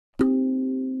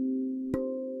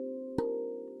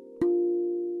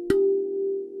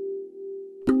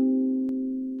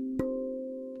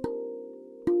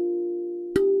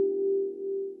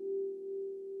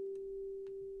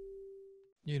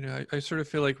I sort of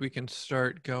feel like we can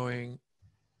start going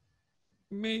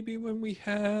maybe when we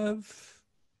have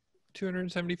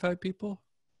 275 people.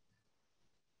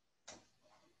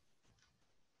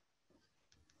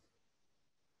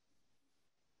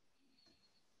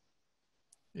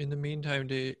 In the meantime,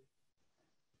 do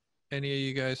any of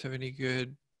you guys have any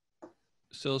good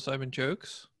psilocybin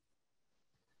jokes?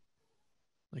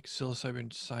 Like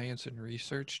psilocybin science and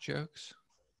research jokes?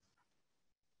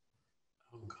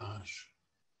 Oh gosh.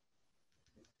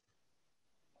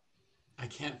 I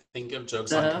can't think of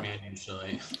jokes on command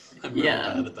usually. I'm really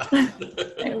bad at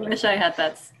that. I wish I had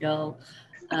that skill.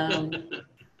 That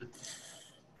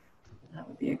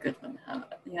would be a good one to have.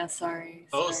 Yeah, sorry.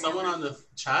 Oh, someone on the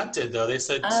chat did though. They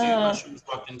said two mushrooms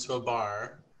walked into a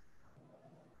bar.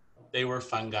 They were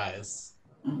fun guys.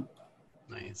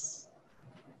 Nice.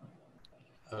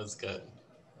 That was good.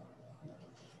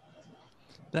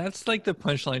 That's like the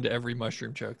punchline to every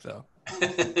mushroom joke, though.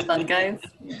 Fun guys?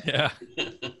 Yeah.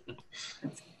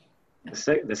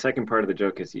 The second part of the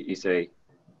joke is you say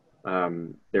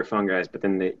they're fun guys, but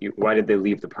then why did they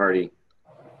leave the party?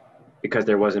 Because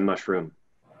there wasn't much room.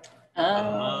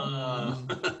 Oh.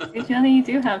 Hey, Gianni, you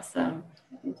do have some.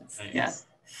 Nice. Yeah.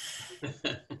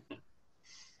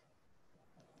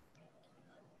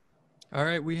 All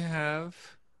right, we've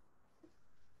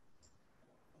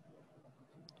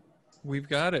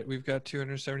got it. We've got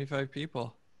 275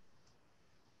 people.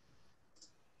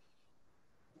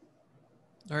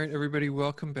 All right, everybody,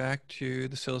 welcome back to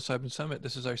the Psilocybin Summit.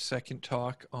 This is our second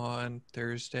talk on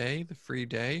Thursday, the free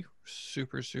day.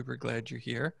 Super, super glad you're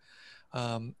here.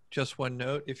 Just one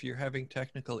note, if you're having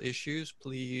technical issues,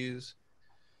 please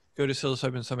go to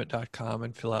psilocybinsummit.com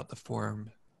and fill out the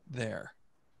form there.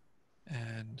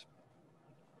 And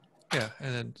yeah,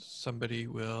 and then somebody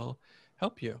will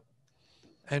help you.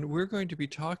 And we're going to be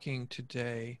talking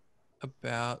today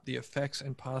about the effects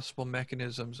and possible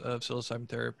mechanisms of psilocybin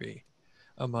therapy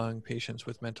among patients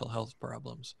with mental health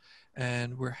problems.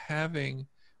 And we're having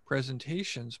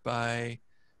presentations by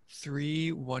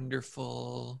three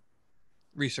wonderful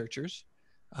researchers.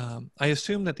 I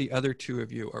assume that the other two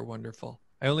of you are wonderful.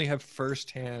 I only have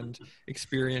firsthand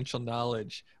experiential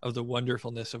knowledge of the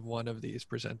wonderfulness of one of these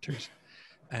presenters.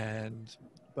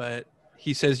 But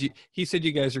he said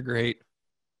you guys are great.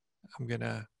 I'm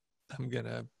gonna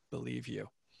believe you.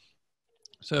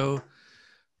 So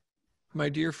my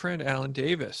dear friend Alan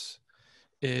Davis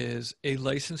is a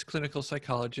licensed clinical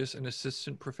psychologist and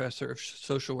assistant professor of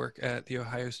social work at The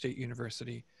Ohio State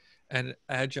University and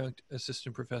adjunct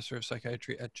assistant professor of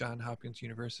psychiatry at Johns Hopkins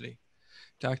University.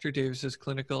 Dr. Davis's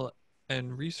clinical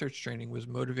and research training was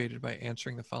motivated by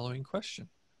answering the following question: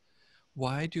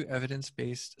 why do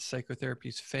evidence-based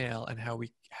psychotherapies fail, and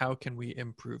how can we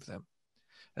improve them?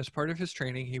 As part of his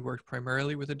training, he worked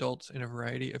primarily with adults in a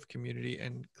variety of community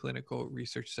and clinical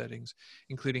research settings,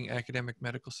 including academic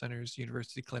medical centers,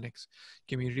 university clinics,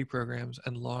 community programs,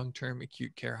 and long-term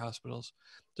acute care hospitals,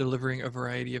 delivering a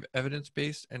variety of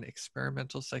evidence-based and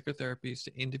experimental psychotherapies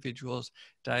to individuals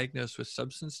diagnosed with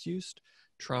substance use,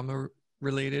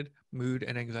 trauma-related, mood,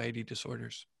 and anxiety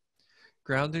disorders.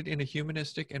 Grounded in a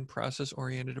humanistic and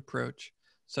process-oriented approach,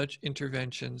 such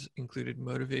interventions included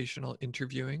motivational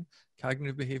interviewing,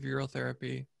 cognitive behavioral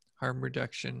therapy, harm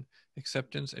reduction,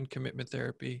 acceptance and commitment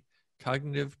therapy,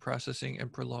 cognitive processing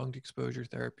and prolonged exposure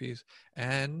therapies,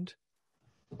 and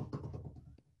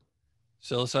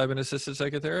psilocybin-assisted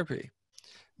psychotherapy.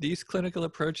 These clinical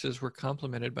approaches were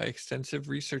complemented by extensive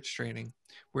research training,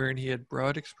 wherein he had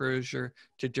broad exposure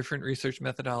to different research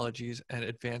methodologies and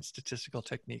advanced statistical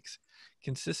techniques.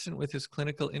 Consistent with his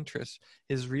clinical interests,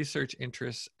 his research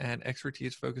interests and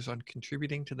expertise focus on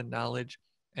contributing to the knowledge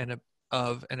and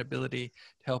ability to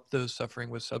help those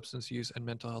suffering with substance use and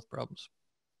mental health problems.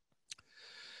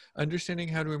 Understanding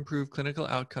how to improve clinical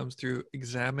outcomes through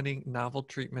examining novel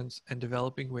treatments and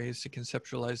developing ways to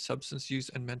conceptualize substance use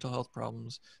and mental health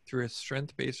problems through a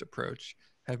strength-based approach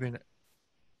have been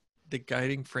the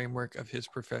guiding framework of his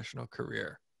professional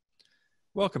career.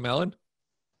 Welcome, Alan.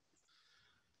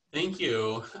 Thank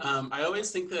you. I always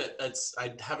think that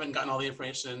I haven't gotten all the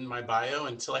information in my bio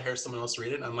until I hear someone else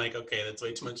read it. And I'm like, okay, that's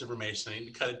way too much information. I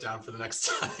need to cut it down for the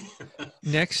next time.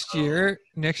 Next year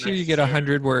you get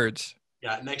 100 words.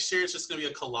 Yeah, next year it's just going to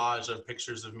be a collage of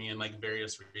pictures of me in like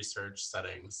various research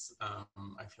settings. I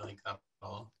feel like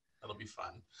that'll be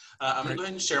fun. I'm going to go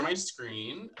ahead and share my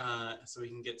screen so we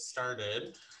can get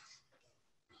started.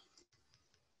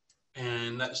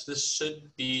 And this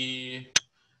should be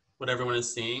what everyone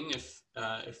is seeing.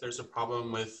 If there's a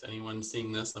problem with anyone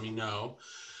seeing this, let me know.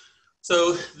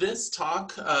 So this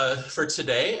talk for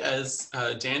today, as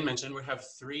Dan mentioned, we have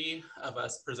 3 of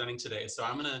us presenting today. So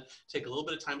I'm going to take a little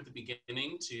bit of time at the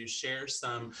beginning to share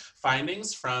some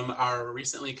findings from our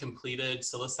recently completed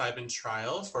psilocybin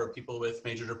trial for people with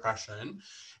major depression,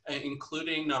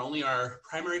 including not only our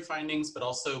primary findings, but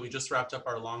also we just wrapped up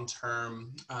our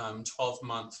long-term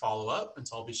 12-month follow-up, and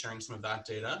so I'll be sharing some of that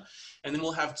data. And then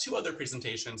we'll have 2 other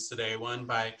presentations today, one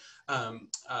by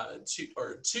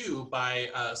two by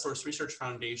Source Research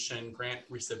Foundation grant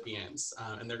recipients.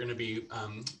 And they're going to be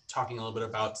talking a little bit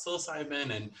about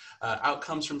psilocybin and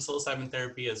outcomes from psilocybin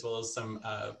therapy, as well as some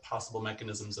possible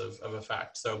mechanisms of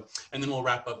effect. So, and then we'll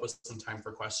wrap up with some time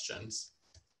for questions.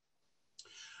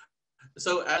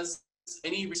 So as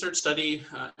any research study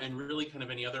and really kind of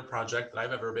any other project that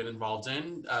I've ever been involved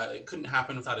in, it couldn't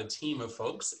happen without a team of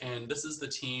folks. And this is the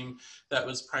team that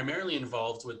was primarily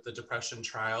involved with the depression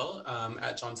trial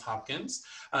at Johns Hopkins,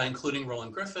 including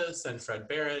Roland Griffiths and Fred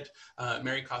Barrett.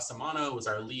 Mary Casamano was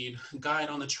our lead guide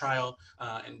on the trial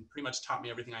and pretty much taught me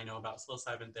everything I know about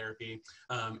psilocybin therapy.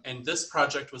 And this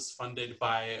project was funded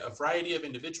by a variety of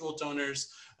individual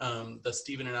donors, the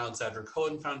Stephen and Alexandra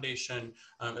Cohen Foundation,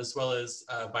 as well as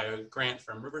by a grant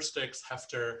from Riverstyx,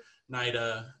 Hefter,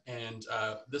 NIDA, and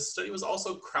this study was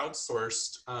also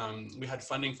crowdsourced. We had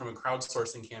funding from a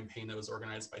crowdsourcing campaign that was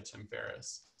organized by Tim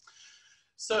Ferriss.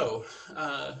 So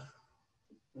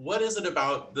what is it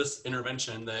about this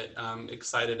intervention that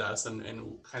excited us, and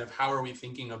kind of how are we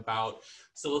thinking about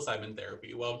psilocybin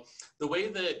therapy? Well, the way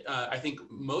that I think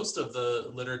most of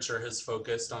the literature has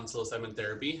focused on psilocybin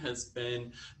therapy has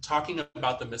been talking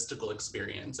about the mystical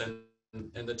experience and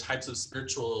the types of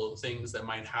spiritual things that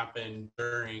might happen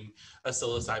during a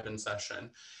psilocybin session.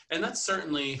 And that's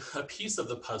certainly a piece of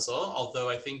the puzzle, although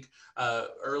I think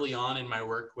early on in my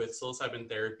work with psilocybin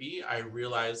therapy, I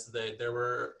realized that there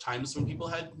were times when people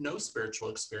had no spiritual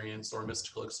experience or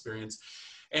mystical experience,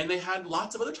 and they had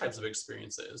lots of other types of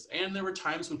experiences. And there were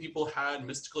times when people had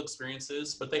mystical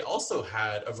experiences, but they also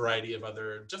had a variety of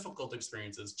other difficult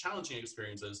experiences, challenging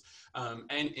experiences,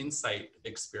 and insight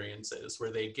experiences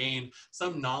where they gained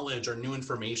some knowledge or new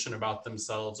information about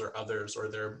themselves or others or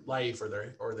their life or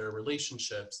their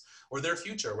relationships or their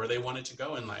future, where they wanted to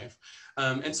go in life.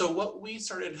 And so what we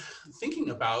started thinking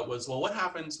about was, well, what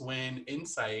happens when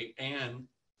insight and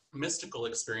mystical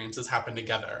experiences happen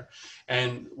together?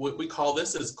 And what we call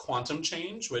this is quantum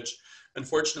change, which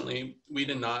unfortunately we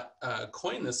did not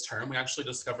coin this term. We actually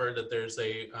discovered that there's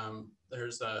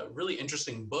a really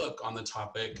interesting book on the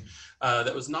topic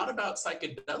that was not about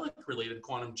psychedelic related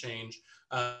quantum change,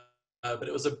 but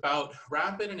it was about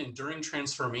rapid and enduring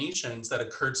transformations that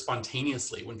occurred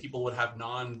spontaneously when people would have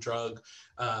non-drug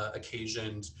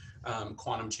occasioned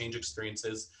quantum change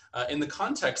experiences in the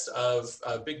context of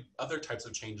big other types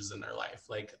of changes in their life,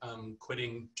 like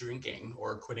quitting drinking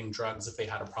or quitting drugs if they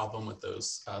had a problem with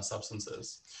those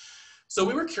substances. So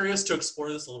we were curious to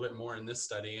explore this a little bit more in this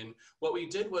study. And what we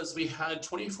did was we had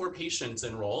 24 patients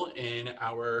enroll in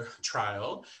our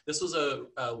trial. This was a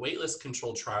waitlist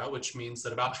controlled trial, which means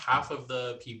that about half of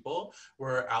the people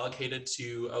were allocated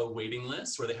to a waiting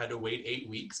list where they had to wait 8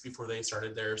 weeks before they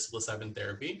started their psilocybin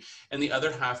therapy, and the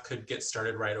other half could get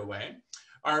started right away.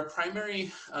 Our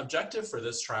primary objective for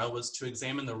this trial was to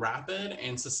examine the rapid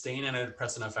and sustained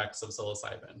antidepressant effects of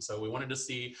psilocybin. So we wanted to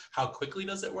see how quickly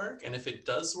does it work, and if it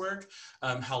does work,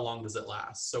 how long does it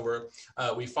last? So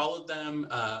we followed them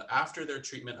after their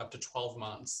treatment up to 12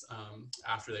 months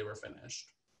after they were finished.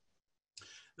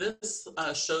 This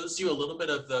shows you a little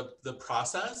bit of the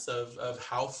process of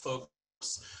how folks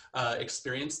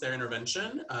experience their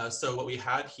intervention. So what we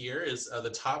had here is the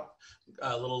top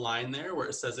little line there where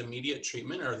it says immediate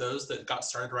treatment, or those that got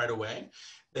started right away.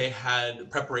 They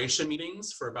had preparation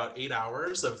meetings for about 8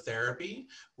 hours of therapy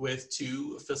with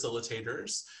 2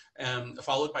 facilitators,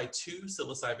 followed by 2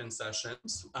 psilocybin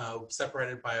sessions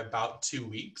separated by about 2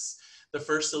 weeks. The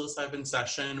first psilocybin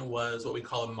session was what we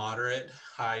call a moderate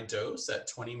high dose at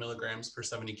 20 milligrams per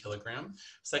 70 kilogram.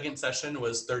 Second session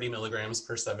was 30 milligrams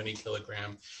per 70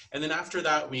 kilogram. And then after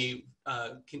that, we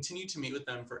continued to meet with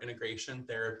them for integration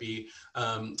therapy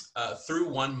through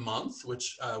 1 month,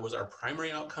 which was our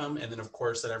primary outcome. And then of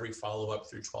course, at every follow-up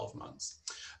through 12 months.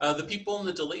 The people in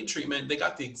the delayed treatment, they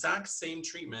got the exact same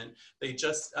treatment. They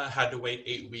just had to wait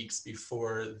 8 weeks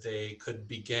before they could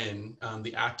begin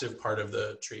the active part of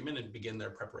the treatment and begin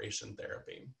their preparation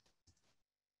therapy.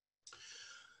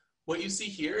 What you see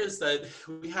here is that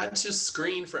we had to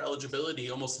screen for eligibility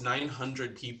almost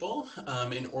 900 people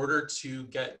in order to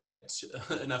get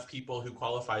enough people who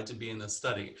qualified to be in this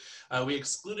study. We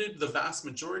excluded the vast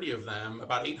majority of them,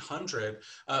 about 800,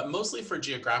 mostly for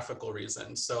geographical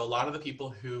reasons. So a lot of the people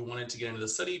who wanted to get into the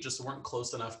study just weren't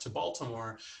close enough to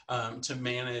Baltimore to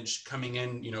manage coming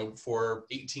in, for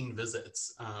 18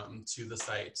 visits to the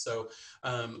site. So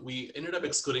we ended up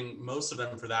excluding most of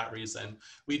them for that reason.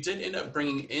 We did end up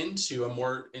bringing into a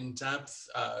more in-depth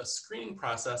screening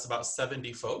process about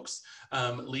 70 folks,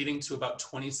 leading to about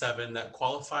 27 that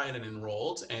qualified and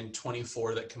enrolled and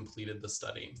 24 that completed the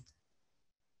study.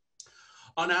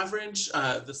 On average,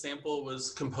 the sample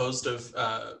was composed of,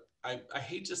 I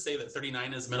hate to say that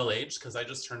 39 is middle-aged because I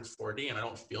just turned 40 and I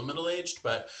don't feel middle-aged,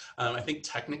 but I think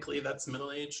technically that's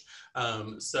middle-aged.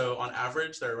 So on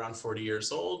average, they're around 40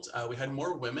 years old. We had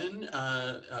more women,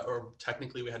 or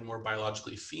technically we had more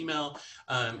biologically female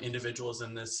individuals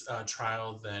in this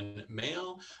trial than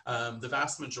male. The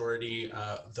vast majority,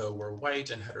 though, were white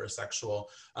and heterosexual.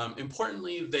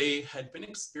 Importantly, they had been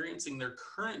experiencing their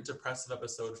current depressive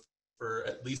episode for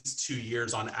at least 2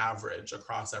 years on average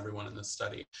across everyone in this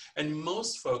study. And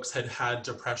most folks had had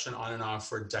depression on and off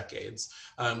for decades,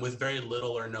 with very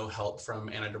little or no help from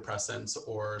antidepressants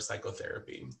or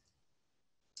psychotherapy.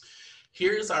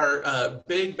 Here's our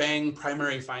big bang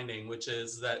primary finding, which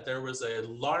is that there was a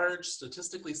large,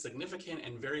 statistically significant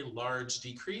and very large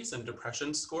decrease in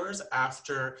depression scores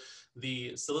after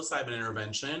the psilocybin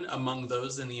intervention among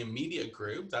those in the immediate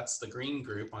group. That's the green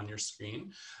group on your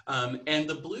screen. And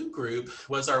the blue group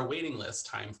was our waiting list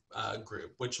time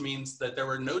group, which means that there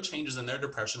were no changes in their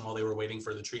depression while they were waiting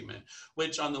for the treatment,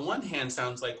 which on the one hand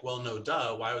sounds like, well, no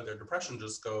duh, why would their depression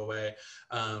just go away?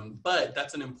 But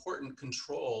that's an important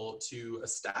control to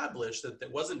establish that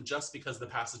it wasn't just because of the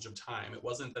passage of time. It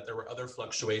wasn't that there were other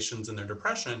fluctuations in their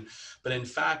depression, but in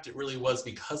fact, it really was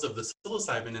because of the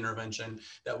psilocybin intervention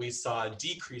that we saw a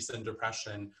decrease in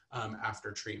depression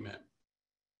after treatment.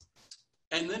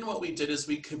 And then what we did is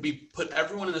we put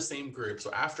everyone in the same group.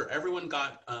 So after everyone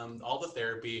got all the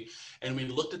therapy, and we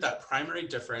looked at that primary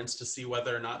difference to see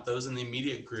whether or not those in the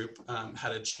immediate group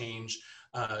had a change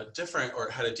different or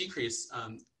had a decrease,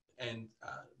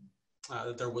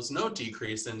 there was no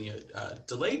decrease in the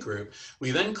delay group.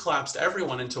 We then collapsed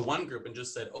everyone into one group and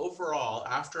just said, overall,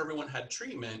 after everyone had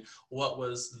treatment, what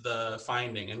was the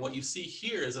finding? And what you see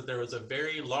here is that there was a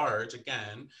very large,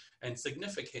 again, and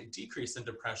significant decrease in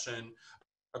depression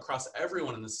across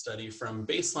everyone in the study from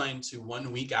baseline to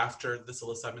 1 week after the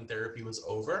psilocybin therapy was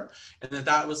over, and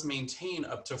that was maintained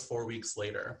up to 4 weeks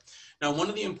later. Now, one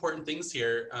of the important things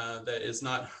here that is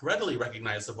not readily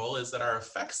recognizable is that our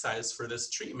effect size for this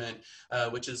treatment,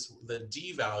 which is the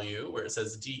D value, where it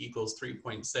says D equals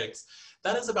 3.6,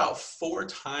 that is about 4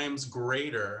 times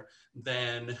greater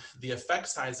than the effect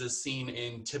sizes seen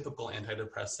in typical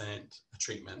antidepressant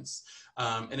treatments.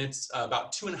 And it's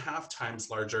about 2.5 times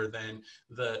larger than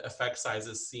the effect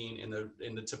sizes seen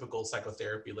in the typical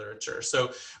psychotherapy literature.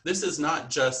 So this is not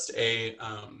just a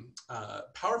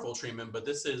powerful treatment, but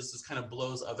this kind of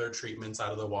blows other treatments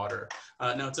out of the water.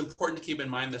 Now, it's important to keep in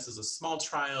mind this is a small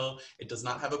trial. It does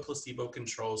not have a placebo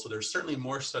control, so there's certainly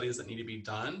more studies that need to be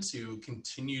done to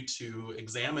continue to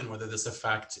examine whether this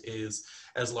effect is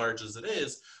as large as it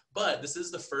is. But this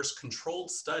is the first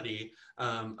controlled study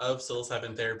of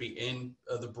psilocybin therapy in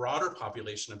the broader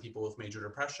population of people with major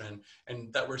depression.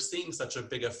 And that we're seeing such a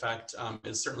big effect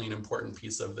is certainly an important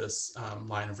piece of this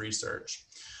line of research.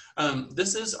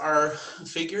 This is our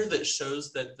figure that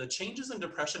shows that the changes in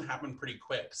depression happen pretty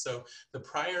quick. So the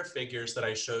prior figures that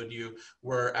I showed you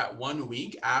were at 1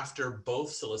 week after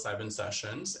both psilocybin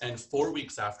sessions and 4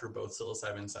 weeks after both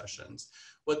psilocybin sessions.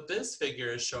 What this figure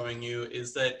is showing you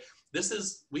is that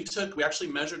we actually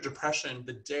measured depression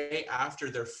the day after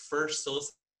their first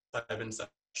psilocybin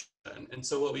session. And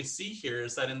so what we see here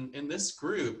is that in this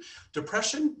group,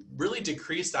 depression really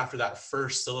decreased after that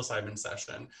first psilocybin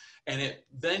session. And it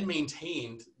then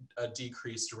maintained a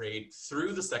decreased rate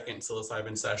through the second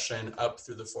psilocybin session up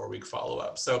through the 4-week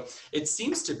follow-up. So it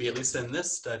seems to be, at least in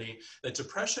this study, that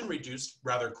depression reduced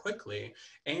rather quickly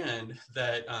and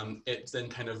that it then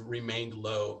kind of remained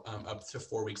low up to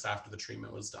 4 weeks after the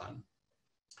treatment was done.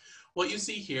 What you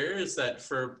see here is that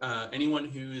for anyone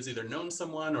who has either known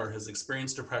someone or has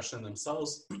experienced depression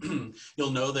themselves,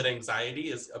 you'll know that anxiety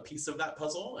is a piece of that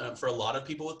puzzle for a lot of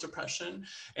people with depression.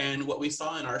 And what we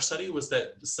saw in our study was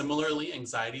that similarly,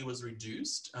 anxiety was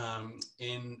reduced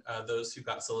in those who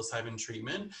got psilocybin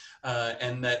treatment,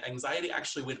 and that anxiety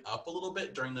actually went up a little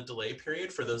bit during the delay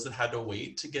period for those that had to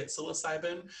wait to get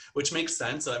psilocybin, which makes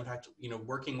sense. In fact,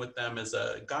 working with them as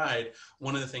a guide,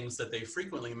 one of the things that they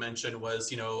frequently mentioned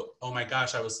was, oh my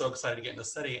gosh, I was so excited to get in the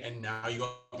study, and now you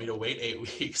want me to wait 8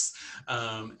 weeks.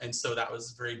 And so that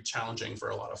was very challenging for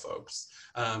a lot of folks.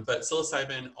 But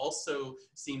psilocybin also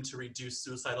seemed to reduce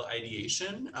suicidal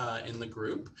ideation in the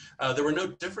group. There were no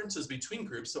differences between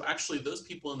groups. So actually those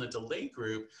people in the delay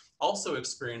group also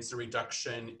experienced a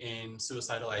reduction in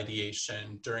suicidal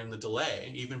ideation during the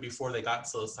delay, even before they got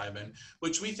psilocybin,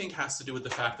 which we think has to do with the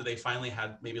fact that they finally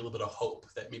had maybe a little bit of hope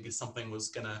that maybe something was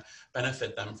going to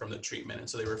benefit them from the treatment. And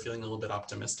so they were feeling a little bit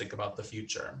optimistic about the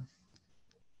future.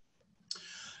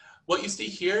 What you see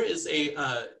here is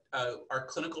our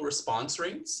clinical response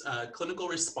rates. Clinical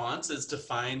response is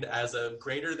defined as a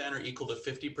greater than or equal to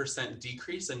 50%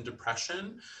 decrease in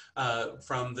depression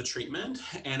from the treatment.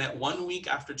 And at 1 week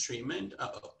after treatment,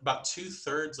 about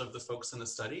 2/3 of the folks in the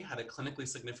study had a clinically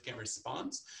significant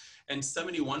response, and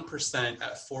 71%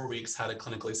 at 4 weeks had a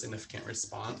clinically significant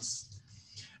response.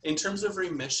 In terms of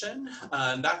remission,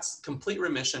 that's complete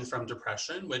remission from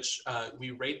depression, which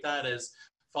we rate that as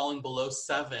falling below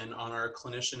 7 on our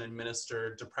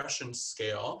clinician-administered depression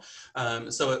scale.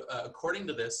 So according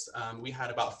to this, we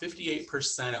had about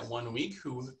 58% at 1 week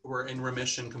who were in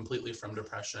remission completely from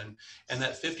depression, and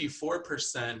that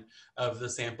 54% of the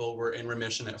sample were in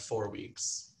remission at 4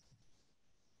 weeks.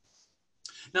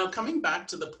 Now, coming back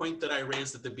to the point that I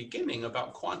raised at the beginning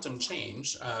about quantum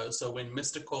change, so when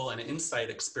mystical and insight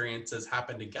experiences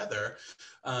happen together,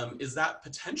 is that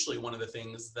potentially one of the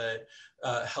things that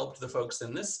helped the folks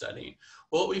in this study?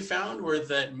 Well, what we found were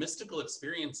that mystical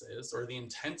experiences, or the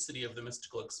intensity of the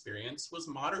mystical experience, was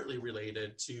moderately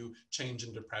related to change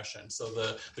in depression. So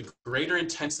the greater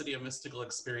intensity of mystical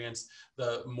experience,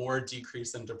 the more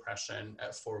decrease in depression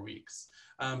at 4 weeks.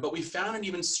 But we found an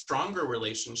even stronger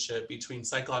relationship between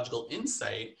psychological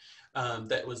insight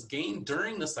that was gained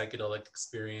during the psychedelic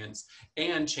experience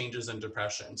and changes in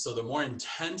depression. So the more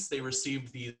intense they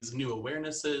received these new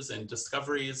awarenesses and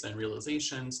discoveries and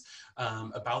realizations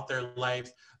about their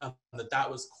life, that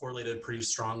was correlated pretty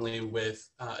strongly with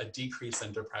a decrease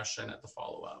in depression at the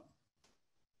follow-up.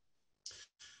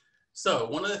 So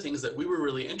one of the things that we were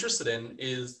really interested in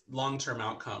is long-term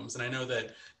outcomes. And I know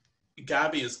that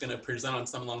Gabby is going to present on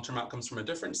some long-term outcomes from a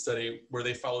different study where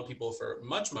they followed people for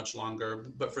much, much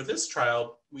longer. But for this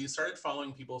trial, we started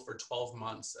following people for 12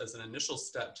 months as an initial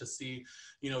step to see,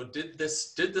 did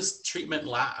this treatment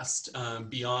last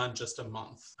beyond just a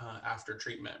month after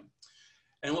treatment?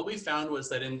 And what we found was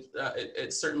that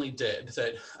it certainly did,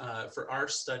 that for our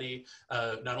study,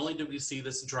 not only did we see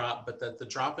this drop, but that the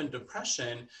drop in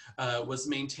depression was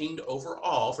maintained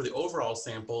overall, for the overall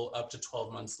sample, up to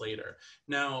 12 months later.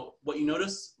 Now, what you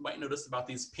might notice about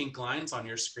these pink lines on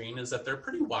your screen is that they're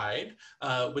pretty wide,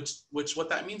 which what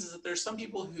that means is that there's some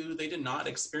people who they did not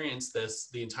experience this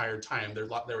the entire time. There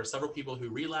were several people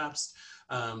who relapsed,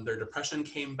 their depression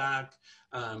came back.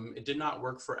 It did not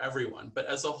work for everyone, but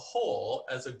as a whole,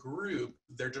 as a group,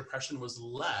 their depression was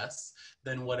less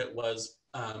than what it was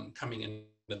coming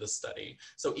into the study.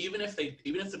 So even if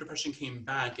the depression came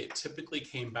back, it typically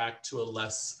came back to a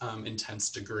less intense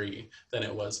degree than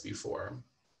it was before.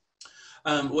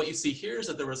 What you see here is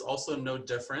that there was also no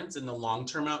difference in the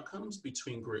long-term outcomes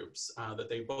between groups,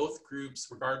 that both groups,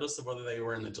 regardless of whether they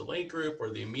were in the delay group or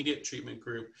the immediate treatment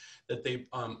group, that they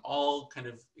all kind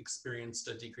of experienced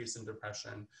a decrease in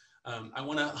depression. I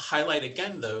want to highlight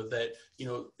again, though, that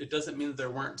it doesn't mean that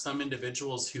there weren't some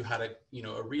individuals who had a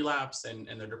relapse and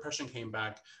their depression came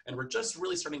back, and we're just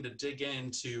really starting to dig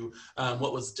into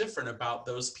what was different about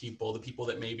those people, the people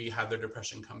that maybe had their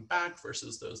depression come back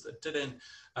versus those that didn't.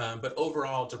 But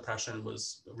overall, depression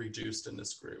was reduced in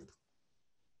this group.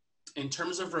 In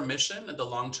terms of remission and the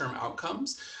long-term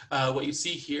outcomes, what you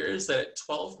see here is that at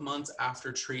 12 months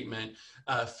after treatment,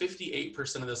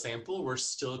 58% of the sample were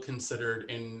still considered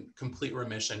in complete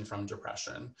remission from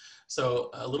depression. So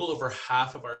a little over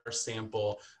half of our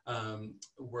sample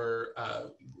were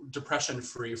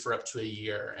depression-free for up to a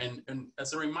year. And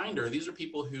as a reminder, these are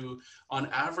people who on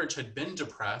average had been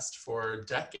depressed for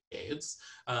decades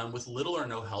with little or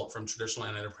no help from traditional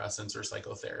antidepressants or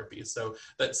psychotherapy. So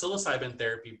that psilocybin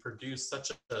therapy produced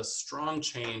such a strong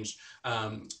change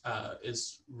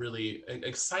is really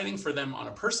exciting for them on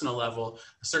a personal level,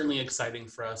 certainly exciting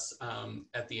for us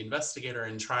at the investigator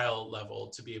and trial level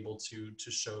to be able to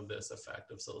show this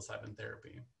effect of psilocybin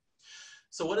therapy.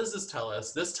 So what does this tell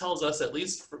us? This tells us, at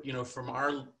least from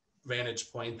our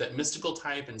vantage point, that mystical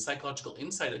type and psychological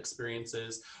insight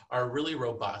experiences are really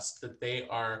robust, that they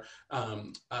are,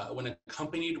 when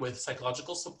accompanied with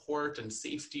psychological support and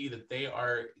safety, that they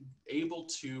are able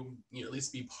to at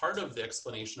least be part of the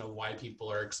explanation of why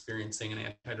people are experiencing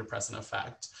an antidepressant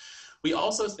effect. We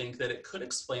also think that it could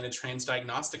explain a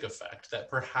transdiagnostic effect, that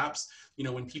perhaps,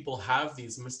 when people have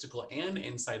these mystical and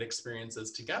insight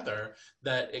experiences together,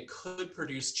 that it could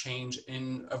produce change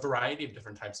in a variety of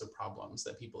different types of problems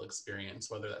that people experience,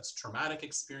 whether that's traumatic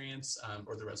experience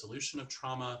or the resolution of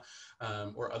trauma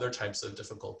or other types of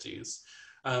difficulties.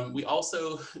 We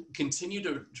also continue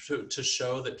to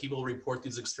show that people report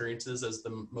these experiences as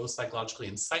the most psychologically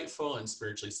insightful and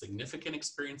spiritually significant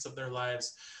experience of their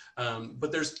lives.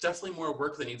 But there's definitely more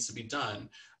work that needs to be done.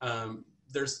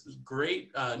 There's great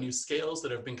new scales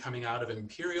that have been coming out of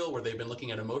Imperial, where they've been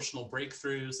looking at emotional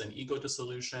breakthroughs and ego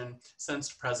dissolution,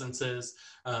 sensed presences,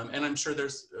 and I'm sure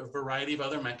there's a variety of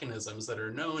other mechanisms that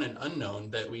are known and unknown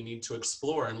that we need to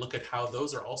explore and look at how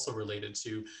those are also related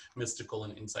to mystical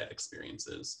and insight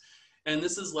experiences. And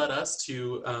this has led us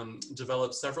to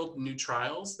develop several new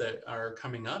trials that are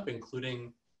coming up,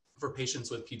 including for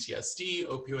patients with PTSD,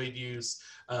 opioid use,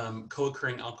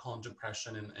 co-occurring alcohol and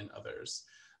depression, and others.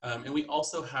 And we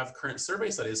also have current survey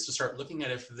studies to start looking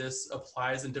at if this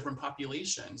applies in different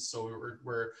populations. So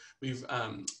we've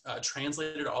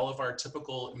translated all of our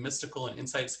typical mystical and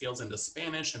insight scales into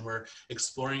Spanish, and we're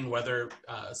exploring whether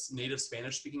native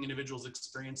Spanish-speaking individuals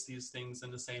experience these things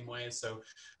in the same way. So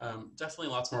definitely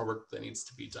lots more work that needs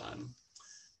to be done.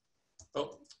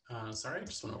 Oh, sorry, I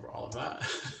just went over all of that.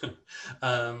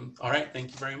 All right,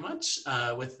 thank you very much.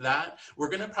 With that, we're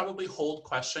gonna probably hold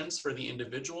questions for the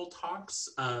individual talks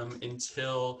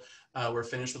until we're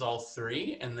finished with all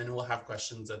three, and then we'll have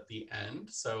questions at the end.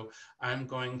 So I'm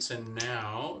going to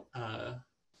now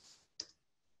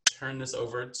turn this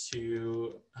over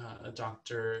to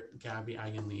Dr. Gabby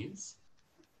Agin-Liebes.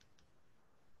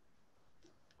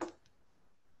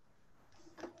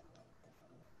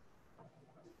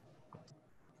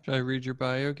 Should I read your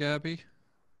bio, Gabby?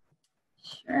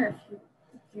 Sure,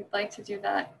 if you'd like to do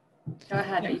that, go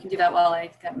ahead. You can do that while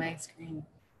I get my screen.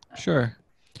 Sure.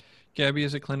 Gabby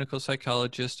is a clinical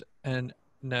psychologist and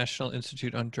National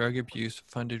Institute on Drug Abuse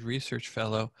funded research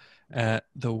fellow at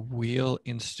the Wheel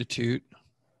Institute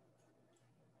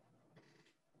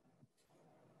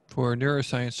for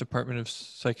Neuroscience Department of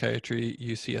Psychiatry,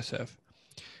 UCSF.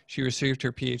 She received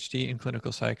her PhD in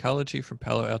clinical psychology from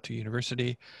Palo Alto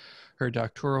University. Her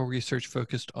doctoral research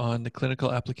focused on the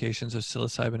clinical applications of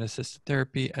psilocybin-assisted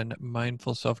therapy and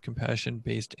mindful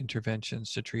self-compassion-based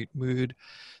interventions to treat mood,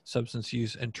 substance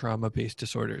use, and trauma-based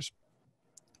disorders.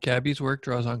 Gabby's work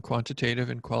draws on quantitative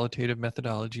and qualitative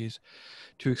methodologies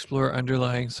to explore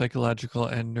underlying psychological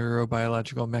and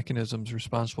neurobiological mechanisms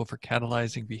responsible for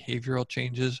catalyzing behavioral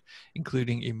changes,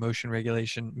 including emotion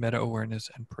regulation,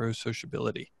 meta-awareness, and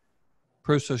prosociality.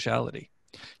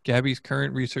 Gabby's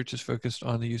current research is focused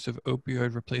on the use of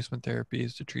opioid replacement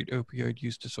therapies to treat opioid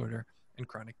use disorder and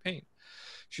chronic pain.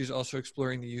 She's also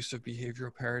exploring the use of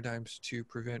behavioral paradigms to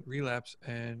prevent relapse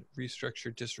and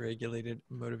restructure dysregulated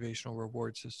motivational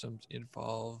reward systems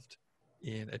involved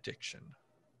in addiction.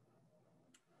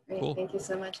 Great, Cool. Thank you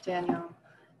so much, Daniel.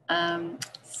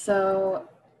 So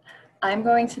I'm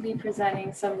going to be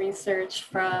presenting some research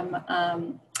from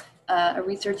a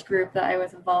research group that I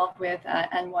was involved with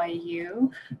at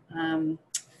NYU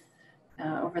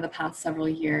over the past several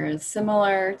years,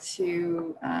 similar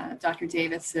to Dr.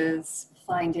 Davis's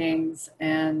findings,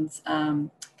 and going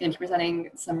to be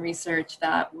presenting some research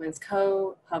that was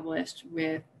co-published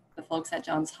with the folks at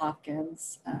Johns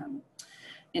Hopkins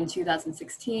in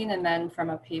 2016, and then from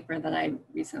a paper that I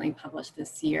recently published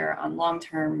this year on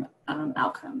long-term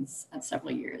outcomes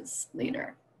several years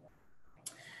later.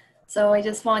 So I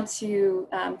just want to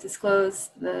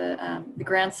disclose the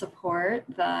grant support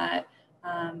that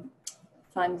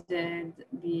funded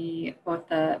both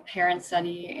the parent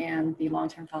study and the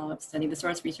long-term follow-up study. The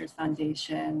Source Research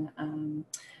Foundation,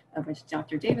 of which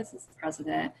Dr. Davis is the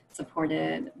president,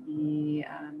 supported the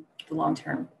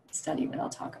long-term study that I'll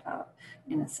talk about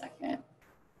in a second.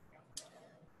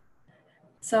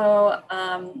 So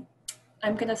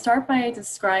I'm going to start by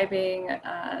describing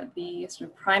the sort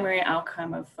of primary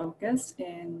outcome of focus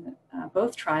in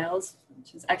both trials,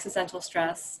 which is existential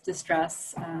stress,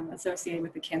 distress associated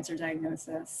with the cancer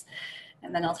diagnosis.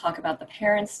 And then I'll talk about the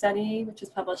parent study, which was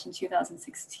published in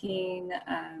 2016.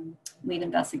 Lead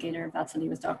investigator of that study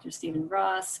was Dr. Stephen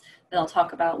Ross. Then I'll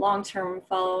talk about long-term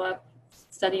follow-up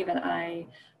study that I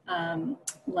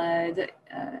led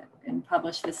and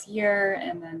published this year,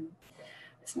 and then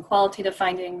some qualitative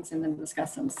findings, and then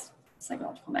discuss some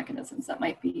psychological mechanisms that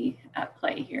might be at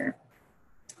play here.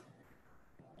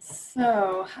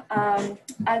 So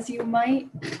as you might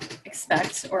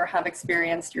expect or have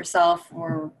experienced yourself,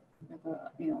 or with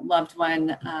a loved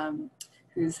one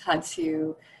who's had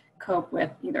to cope with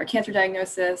either a cancer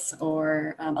diagnosis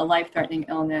or a life-threatening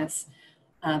illness.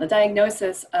 The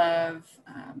diagnosis of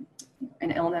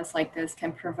an illness like this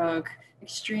can provoke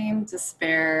extreme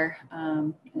despair,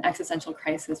 an existential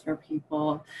crisis for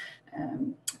people.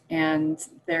 And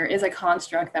there is a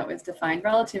construct that was defined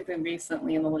relatively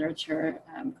recently in the literature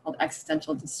called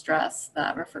existential distress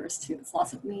that refers to this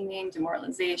loss of meaning,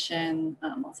 demoralization,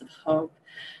 loss of hope.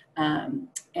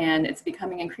 And it's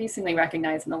becoming increasingly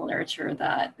recognized in the literature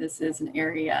that this is an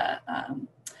area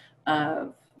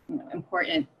of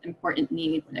important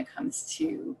need when it comes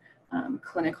to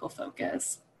clinical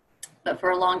focus. But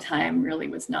for a long time really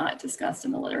was not discussed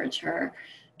in the literature.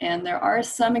 And there are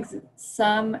some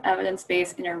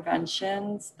evidence-based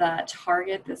interventions that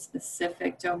target the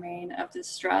specific domain of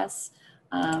distress,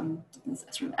 this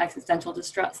sort of existential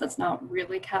distress that's not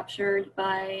really captured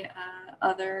by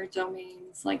other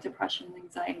domains like depression and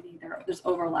anxiety. There's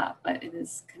overlap, but it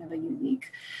is kind of a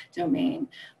unique domain.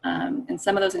 And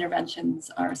some of those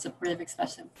interventions are supportive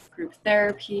expressive group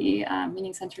therapy,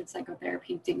 meaning-centered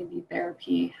psychotherapy, dignity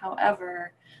therapy.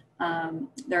 However,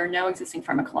 there are no existing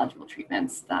pharmacological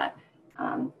treatments that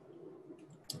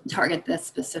target this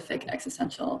specific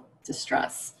existential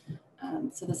distress.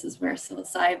 So this is where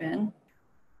psilocybin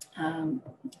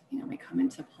may come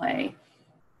into play.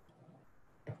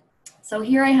 So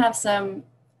here I have some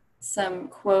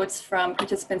quotes from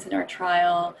participants in our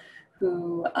trial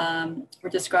who were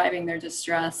describing their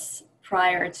distress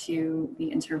prior to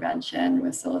the intervention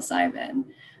with psilocybin.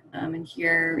 And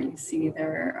here you see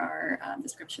there are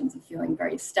descriptions of feeling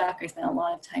very stuck. I spent a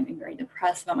lot of time being very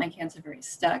depressed about my cancer, very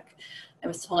stuck. I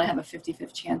was told I have a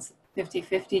 50-50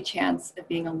 chance of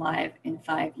being alive in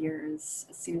 5 years.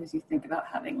 As soon as you think about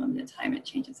having limited time, it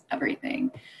changes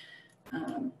everything.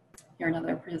 Here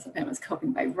another participant was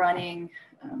coping by running,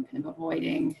 kind of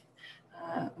avoiding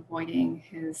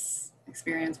his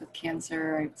experience with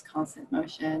cancer. It was constant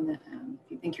motion. If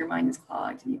you think your mind is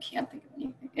clogged and you can't think of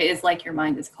anything, it is like your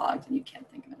mind is clogged and you can't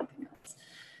think of anything else.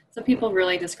 So people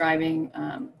really describing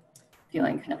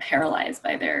feeling kind of paralyzed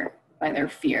by their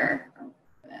fear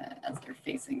as they're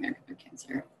facing their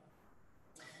cancer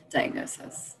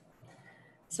diagnosis.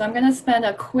 So I'm going to spend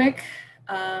a quick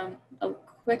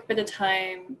bit of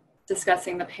time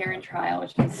discussing the parent trial,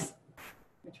 which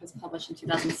was published in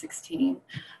 2016.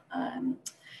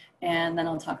 And then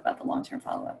I'll talk about the long-term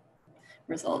follow-up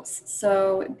results.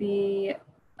 So the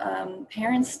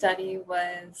parent study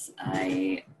was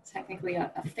technically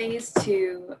a phase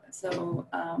 2. So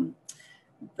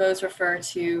those refer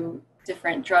to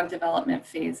different drug development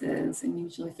phases, and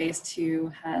usually phase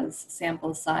 2 has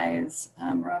sample size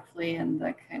roughly in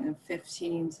the kind of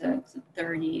 15 to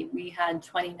 30. We had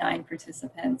 29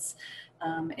 participants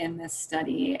in this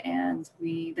study, and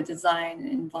the design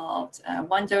involved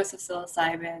 1 dose of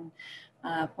psilocybin,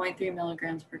 0.3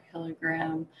 milligrams per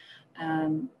kilogram,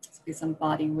 based on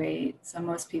body weight. So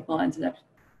most people ended up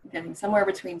getting somewhere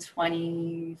between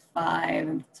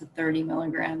 25 to 30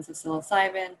 milligrams of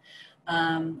psilocybin.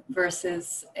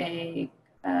 Versus a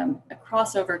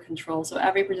crossover control. So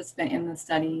every participant in the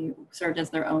study served as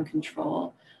their own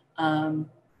control and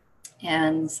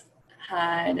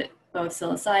had both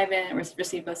psilocybin,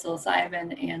 received both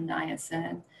psilocybin and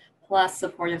niacin, plus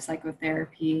supportive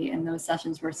psychotherapy. And those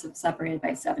sessions were separated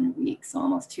by 7 weeks, so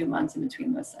almost 2 months in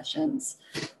between those sessions,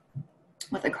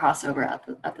 with a crossover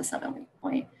at the 7-week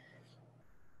point.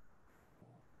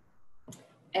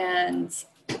 And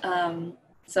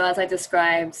so as I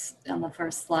described on the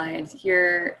first slide,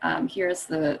 here's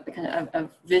the kind of a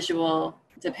visual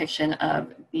depiction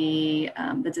of the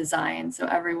design. So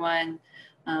everyone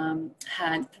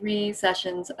had 3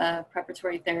 sessions of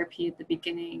preparatory therapy at the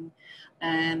beginning,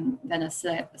 and then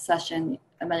a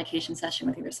medication session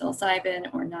with either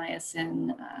psilocybin or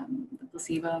niacin, the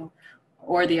placebo,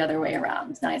 or the other way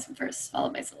around, niacin first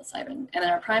followed by psilocybin. And then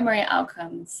our primary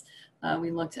outcomes,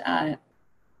 we looked at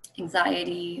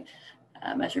anxiety,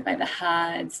 measured by the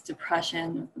HADS,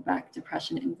 depression, the back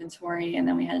depression inventory, and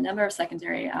then we had a number of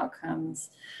secondary outcomes,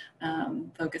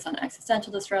 focused on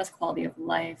existential distress, quality of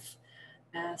life,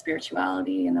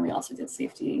 spirituality, and then we also did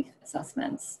safety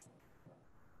assessments.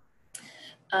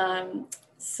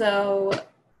 So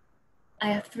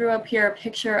I threw up here a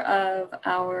picture of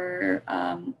our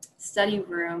study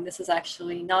room. This is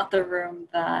actually not the room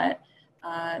that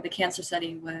the cancer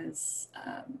study was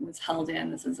held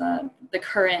in. This is the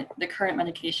current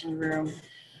medication room.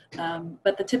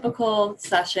 But the typical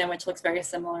session, which looks very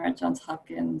similar at Johns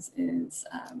Hopkins, is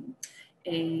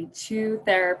a 2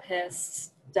 therapists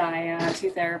DIA,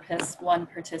 2 therapists, 1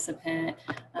 participant,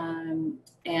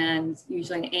 and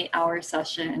usually an 8-hour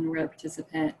session where the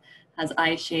participant has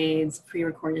eye shades,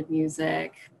 pre-recorded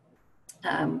music,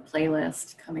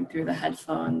 playlist coming through the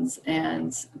headphones,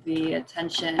 and the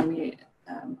attention, we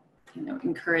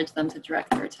encourage them to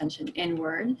direct their attention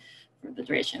inward for the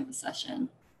duration of the session.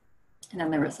 And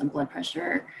then there was some blood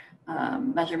pressure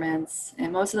measurements,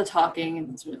 and most of the talking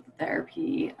and sort of the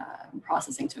therapy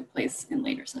processing took place in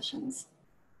later sessions.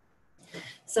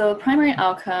 So primary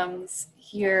outcomes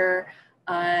here.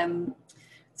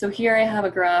 So here I have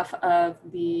a graph of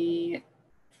the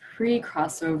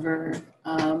pre-crossover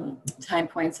time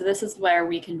point. So this is where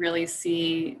we can really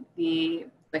see the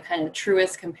kind of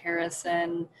truest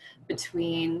comparison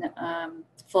between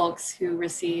folks who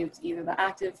received either the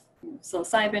active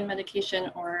psilocybin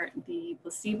medication or the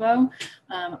placebo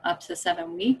up to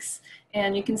 7 weeks.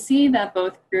 And you can see that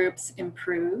both groups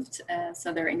improved.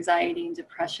 So their anxiety and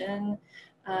depression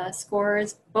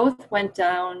scores both went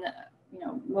down,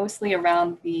 mostly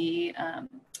around the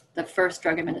first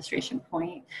drug administration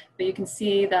point. But you can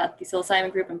see that the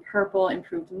psilocybin group in purple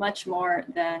improved much more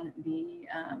than the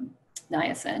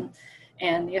niacin.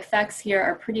 And the effects here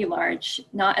are pretty large,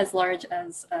 not as large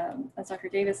as Dr.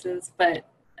 Davis's, but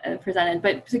presented,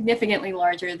 but significantly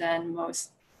larger than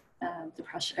most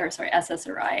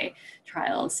SSRI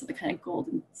trials. So the kind of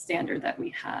golden standard that we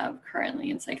have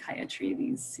currently in psychiatry,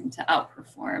 these seem to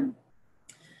outperform.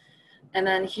 And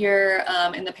then here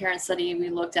in the parent study, we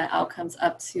looked at outcomes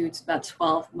up to about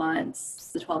 12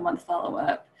 months, the 12-month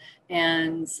follow-up.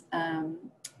 And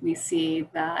we see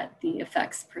that the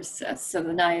effects persist. So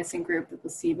the niacin group, the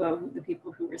placebo, the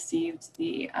people who received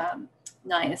the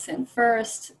niacin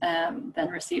first, then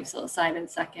received psilocybin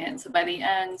second. So by the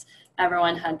end,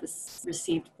 everyone had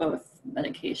received both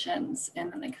medications,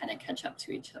 and then they kind of catch up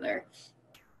to each other.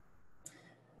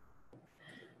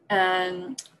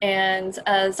 And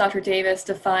as Dr. Davis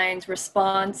defined,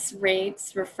 response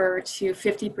rates refer to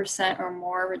 50% or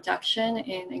more reduction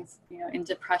in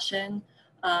depression,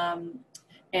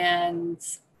 and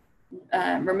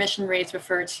remission rates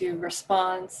refer to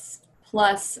response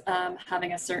plus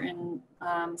having a certain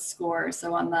score.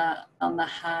 So on the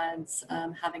HADS,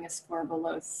 having a score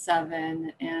below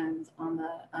 7, and on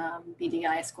the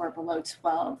BDI score below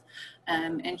 12.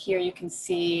 And here you can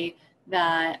see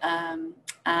that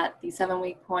at the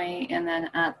 7-week point, and then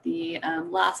at the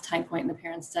last time point in the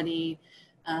parent study,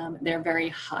 they're very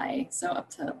high, so up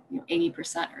to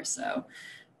 80% or so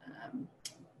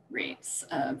rates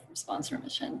of response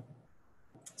remission.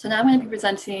 So now I'm going to be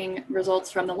presenting results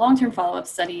from the long-term follow-up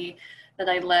study that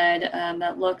I led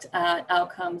that looked at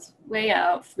outcomes way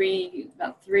out,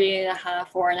 about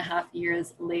 3.5, 4.5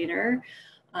 years later.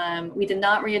 We did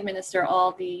not re-administer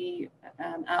all the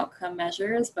outcome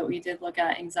measures, but we did look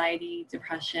at anxiety,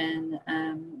 depression,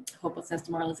 hopelessness,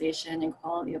 demoralization, and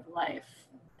quality of life.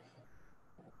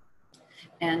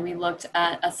 And we looked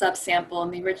at a subsample.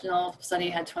 In the original study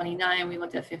had 29, we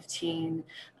looked at 15.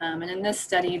 And in this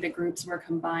study, the groups were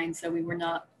combined, so we were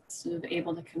not sort of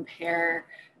able to compare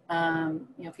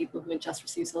people who had just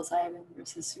received psilocybin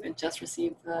versus who had just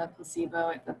received the placebo.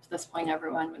 At this point,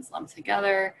 everyone was lumped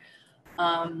together.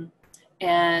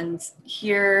 And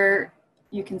here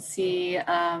you can see,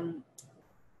 the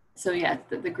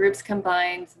groups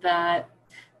combined, that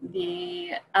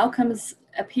the outcomes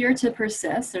appear to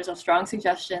persist. There's a strong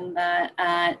suggestion that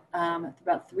at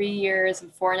about 3 years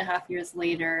and 4.5 years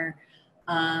later,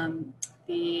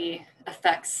 the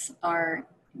effects are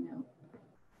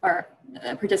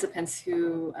participants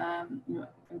who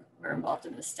were involved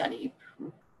in the study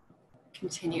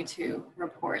continue to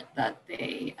report that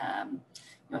they,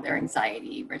 their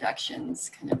anxiety reductions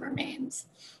kind of remains.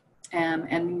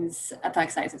 And these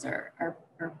effect sizes are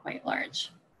quite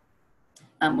large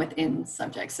within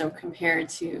subjects, so compared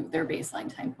to their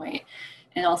baseline time point.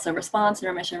 And also response and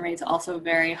remission rates also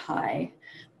very high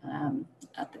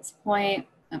at this point,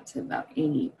 up to about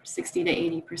 60 to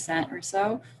 80% or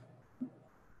so.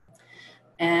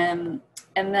 And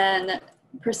then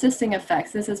persisting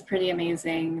effects. This is pretty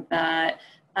amazing that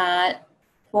at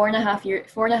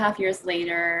 4.5 years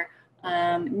later,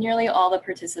 nearly all the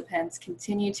participants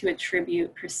continue to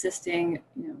attribute persisting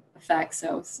effects.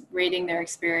 So rating their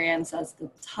experience as the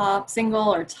top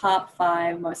single or top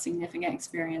 5 most significant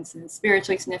experiences,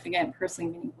 spiritually significant,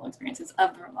 personally meaningful experiences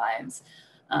of their lives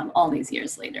all these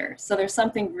years later. So there's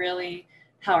something really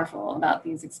powerful about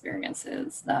these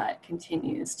experiences that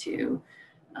continues to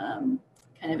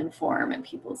kind of inform in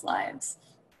people's lives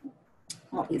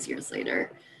all these years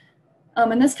later.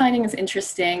 And this finding is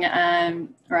interesting, or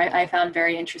I found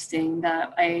very interesting,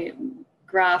 that we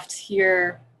graphed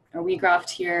here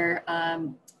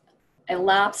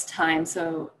elapsed time.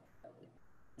 So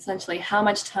essentially how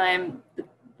much time,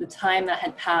 the time that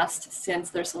had passed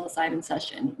since their psilocybin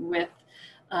session with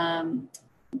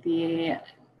the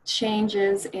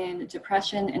changes in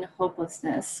depression and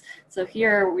hopelessness. So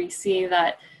here we see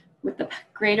that with the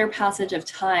greater passage of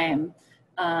time,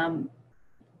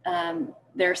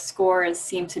 their scores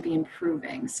seem to be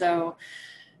improving. So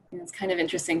it's kind of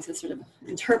interesting to sort of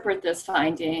interpret this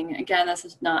finding. Again, this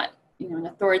is not an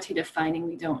authoritative finding.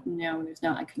 We don't know, there's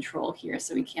not a control here,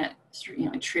 so we can't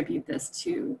attribute this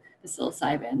to the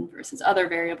psilocybin versus other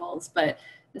variables. But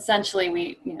essentially,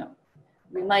 we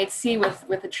might see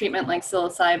with a treatment like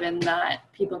psilocybin that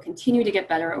people continue to get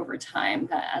better over time,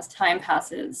 that as time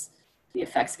passes, the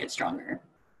effects get stronger.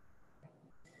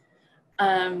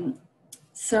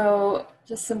 So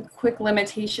just some quick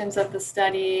limitations of the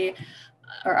study,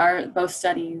 or both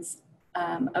studies.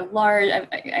 A large,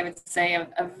 I would say,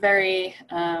 a very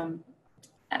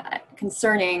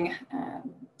concerning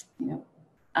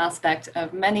aspect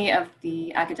of many of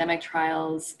the academic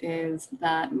trials is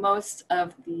that most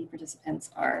of the participants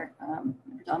are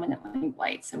predominantly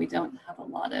white, so we don't have a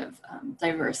lot of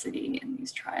diversity in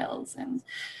these trials, and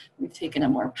we've taken a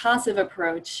more passive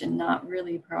approach and not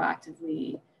really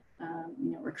proactively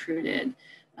recruited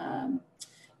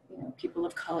people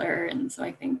of color. And so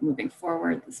I think moving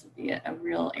forward, this would be a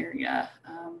real area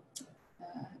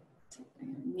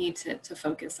need to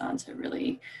focus on, to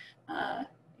really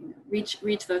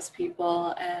reach those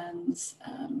people and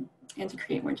to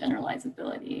create more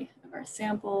generalizability of our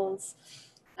samples.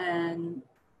 And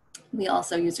we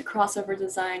also used a crossover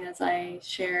design, as I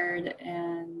shared,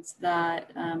 and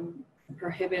that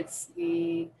prohibits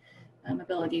the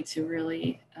ability to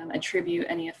really attribute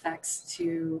any effects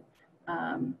to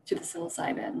the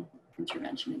psilocybin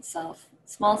intervention itself.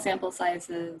 Small sample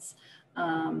sizes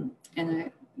and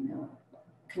a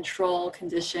control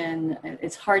condition.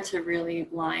 It's hard to really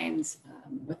blind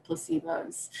with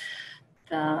placebos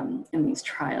in these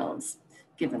trials,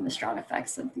 given the strong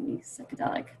effects of the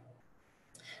psychedelic.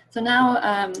 So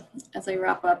now, as I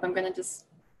wrap up, I'm going to just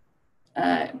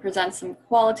present some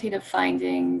qualitative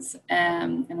findings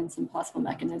and then some possible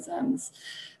mechanisms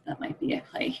that might be at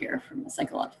play here from a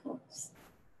psychological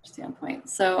standpoint.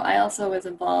 So I also was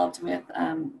involved with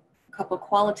a couple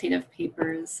qualitative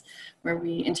papers where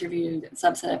we interviewed a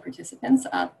subset of participants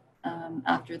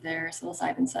after their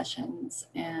psilocybin sessions.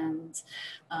 And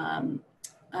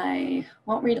I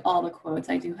won't read all the quotes.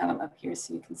 I do have them up here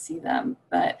so you can see them,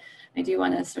 but I do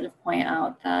want to sort of point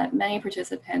out that many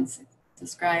participants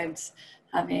described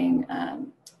having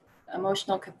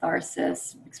emotional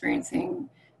catharsis, experiencing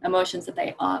emotions that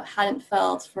they hadn't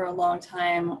felt for a long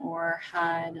time or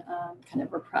had kind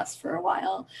of repressed for a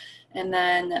while. And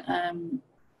then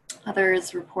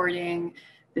others reporting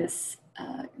this,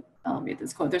 I'll read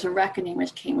this quote, "There's a reckoning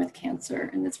which came with cancer,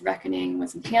 and this reckoning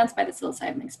was enhanced by the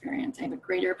psilocybin experience. I have a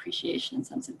greater appreciation and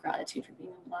sense of gratitude for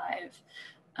being alive."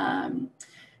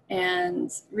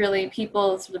 And really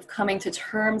people sort of coming to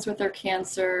terms with their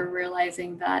cancer,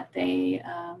 realizing that they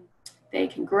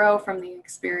can grow from the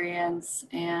experience,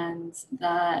 and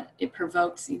that it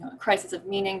provokes, a crisis of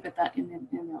meaning, but that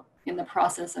in the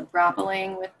process of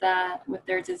grappling with that, with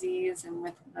their disease and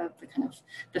with the kind of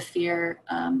the fear,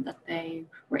 that they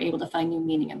were able to find new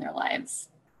meaning in their lives.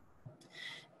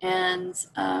 And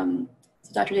so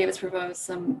Dr. Davis proposed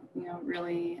some,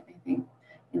 really, I think,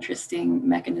 interesting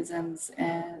mechanisms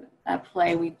at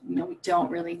play. We don't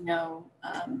really know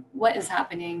what is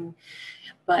happening,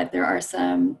 but there are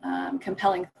some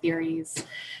compelling theories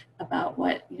about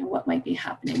what might be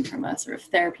happening from a sort of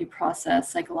therapy process,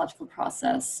 psychological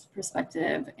process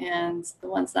perspective. And the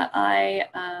ones that I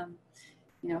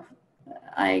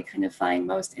kind of find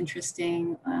most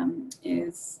interesting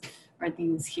are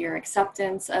these here: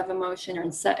 acceptance of emotion, or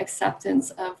acceptance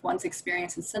of one's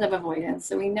experience instead of avoidance.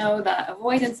 So we know that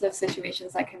avoidance of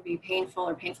situations that can be painful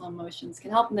or painful emotions can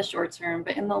help in the short term,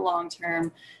 but in the long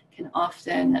term can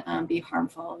often be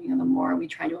harmful. The more we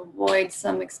try to avoid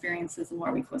some experiences, the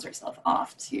more we close ourselves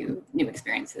off to new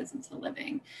experiences and to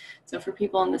living. So for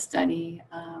people in the study,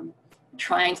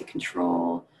 trying to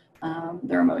control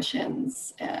their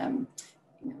emotions,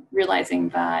 realizing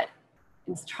that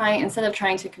instead of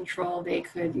trying to control, they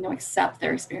could, accept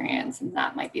their experience, and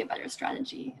that might be a better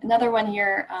strategy. Another one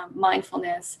here,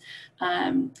 mindfulness.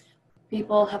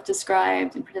 People have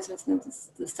described, and participants in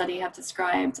the study have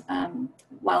described,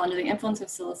 while under the influence of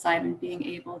psilocybin, being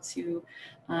able to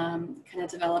kind of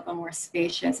develop a more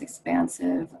spacious,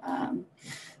 expansive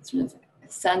sort of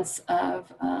sense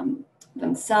of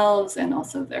themselves, and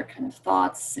also their kind of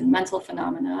thoughts and mental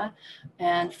phenomena.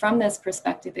 And from this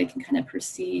perspective, they can kind of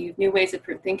perceive new ways of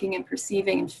thinking and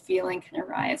perceiving and feeling can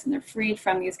arise, and they're freed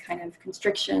from these kind of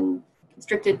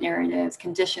constricted narratives,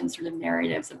 conditioned sort of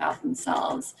narratives about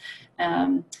themselves.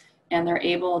 And they're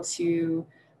able to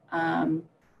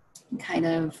kind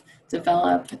of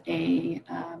develop a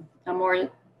more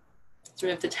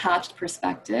sort of detached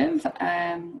perspective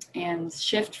and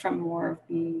shift from more of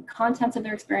the contents of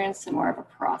their experience to more of a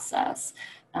process,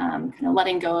 kind of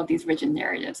letting go of these rigid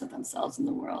narratives of themselves in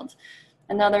the world.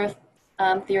 Another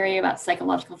theory about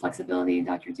psychological flexibility,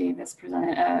 Dr. Davis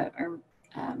presented,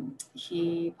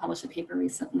 he published a paper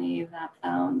recently that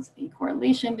found a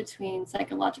correlation between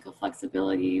psychological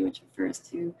flexibility, which refers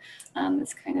to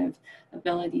this kind of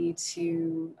ability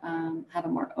to have a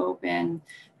more open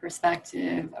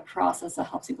perspective, a process that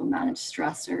helps people manage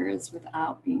stressors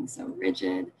without being so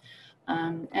rigid.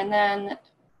 And then,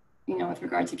 you know, with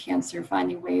regard to cancer,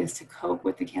 finding ways to cope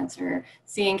with the cancer,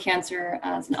 seeing cancer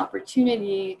as an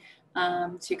opportunity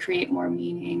to create more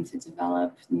meaning, to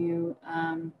develop new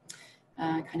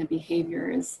kind of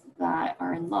behaviors that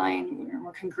are in line or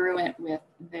more congruent with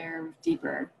their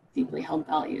deeply held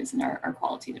values. And our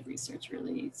qualitative research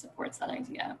really supports that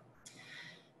idea.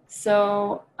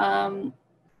 So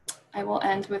I will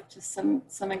end with just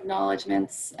some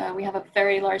acknowledgements. We have a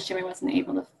very large team. I wasn't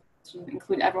able to sort of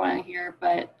include everyone in here,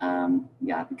 but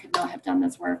yeah, we could not have done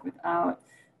this work without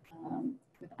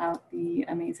the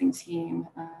amazing team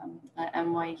at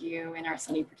NYU and our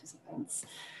study participants.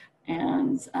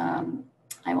 And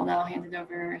I will now hand it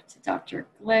over to Dr.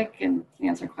 Glick and can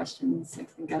answer questions. I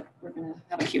think we're going to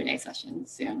have a Q&A session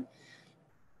soon.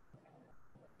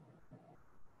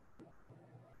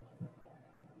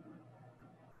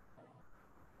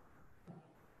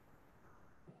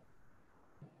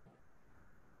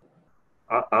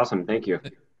 Awesome, thank you.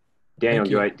 Daniel,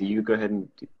 Thank you. do you go ahead and,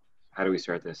 how do we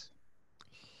start this?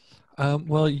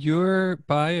 Well, your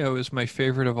bio is my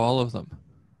favorite of all of them.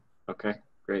 Okay,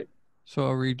 great. So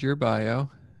I'll read your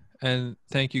bio. And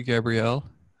thank you, Gabrielle.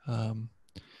 I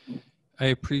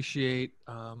appreciate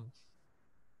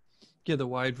the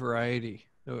wide variety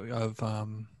of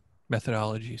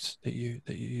methodologies that you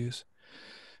use.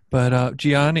 But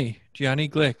Gianni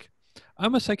Glick,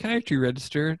 I'm a psychiatry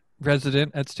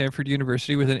resident at Stanford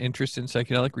University with an interest in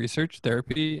psychedelic research,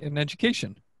 therapy, and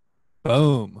education.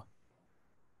 Boom.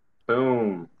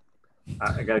 Boom.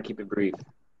 I got to keep it brief.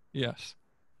 Yes.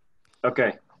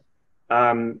 Okay.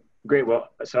 Great. Well,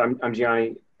 so I'm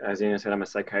Gianni. As Anna said, I'm a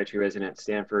psychiatry resident at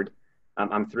Stanford.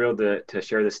 I'm thrilled to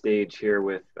share the stage here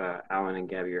with Alan and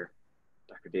Gabby,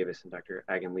 Dr. Davis and Dr.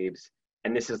 Agin-Liebes.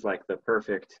 And this is like the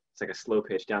perfect, it's like a slow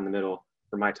pitch down the middle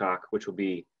for my talk, which will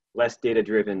be less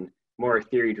data-driven, more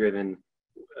theory-driven,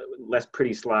 less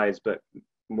pretty slides, but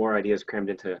more ideas crammed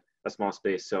into a small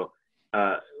space. So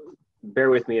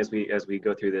bear with me as we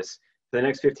go through this. For the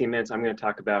next 15 minutes, I'm going to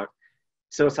talk about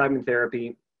psilocybin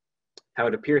therapy, how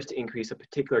it appears to increase a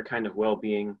particular kind of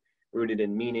well-being rooted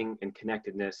in meaning and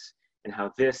connectedness, and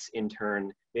how this, in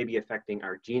turn, may be affecting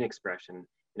our gene expression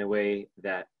in a way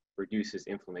that reduces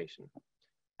inflammation.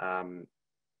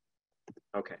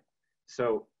 Okay,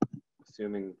 so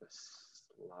assuming the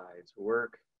slides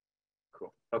work,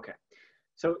 cool, okay.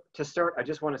 So to start, I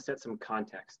just want to set some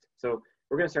context. So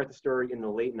we're going to start the story in the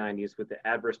late 90s with the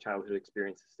Adverse Childhood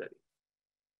Experiences Study.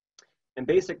 And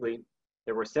basically,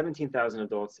 there were 17,000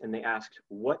 adults, and they asked,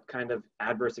 what kind of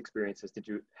adverse experiences did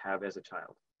you have as a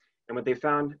child? And what they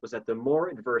found was that the more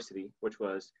adversity, which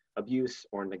was abuse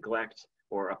or neglect,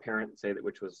 or a parent, say, that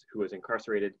who was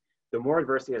incarcerated, the more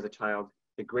adversity as a child,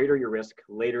 the greater your risk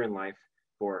later in life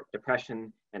for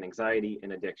depression and anxiety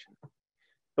and addiction.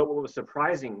 But what was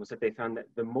surprising was that they found that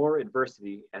the more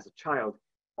adversity as a child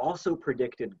also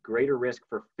predicted greater risk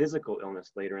for physical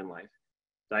illness later in life,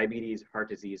 diabetes, heart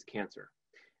disease, cancer.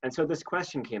 And so this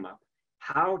question came up: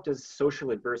 how does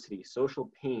social adversity, social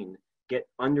pain, get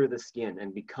under the skin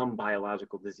and become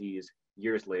biological disease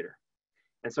years later?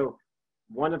 And so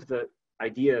one of the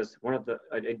ideas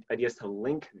to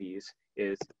link these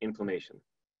is inflammation.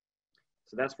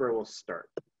 So that's where we'll start.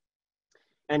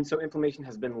 And so inflammation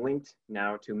has been linked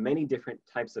now to many different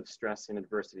types of stress and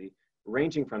adversity,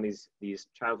 ranging from these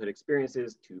childhood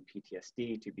experiences to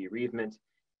PTSD to bereavement.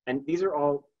 And these are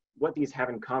all, what these have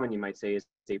in common, you might say, is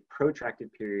a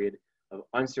protracted period of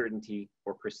uncertainty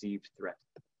or perceived threat.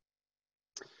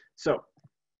 So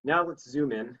now let's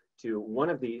zoom in to one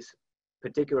of these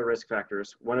particular risk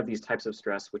factors, one of these types of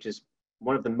stress, which is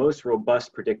one of the most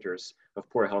robust predictors of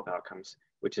poor health outcomes,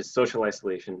 which is social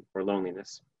isolation or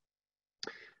loneliness.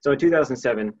 So in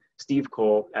 2007, Steve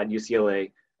Cole at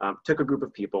UCLA took a group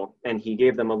of people and he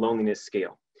gave them a loneliness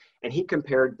scale. And he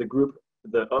compared the group,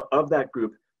 of that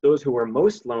group, those who were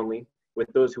most lonely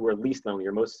with those who were least lonely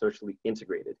or most socially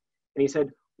integrated. And he said,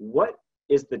 what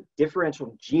is the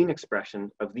differential gene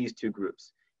expression of these two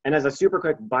groups? And as a super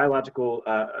quick biological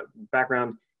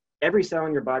background, every cell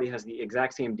in your body has the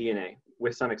exact same DNA,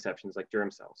 with some exceptions like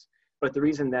germ cells. But the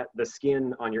reason that the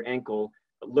skin on your ankle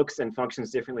looks and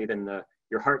functions differently than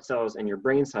your heart cells and your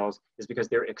brain cells is because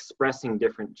they're expressing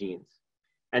different genes.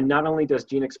 And not only does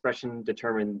gene expression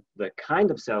determine the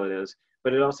kind of cell it is,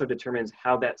 but it also determines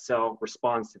how that cell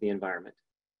responds to the environment.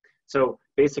 So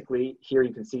basically, here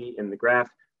you can see in the graph,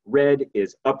 red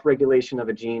is upregulation of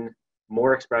a gene,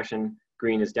 more expression,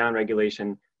 green is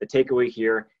downregulation. The takeaway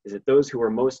here is that those who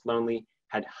were most lonely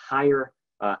had higher,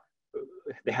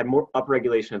 they had more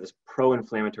upregulation of this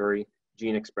pro-inflammatory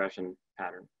gene expression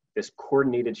pattern, this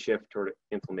coordinated shift toward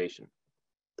inflammation.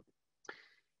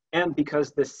 And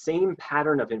because the same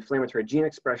pattern of inflammatory gene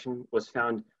expression was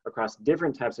found across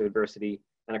different types of adversity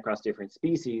and across different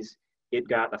species, it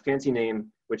got a fancy name,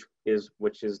 which is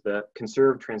the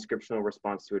conserved transcriptional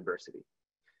response to adversity.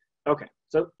 Okay,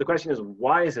 so the question is,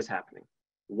 why is this happening?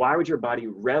 Why would your body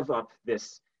rev up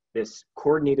this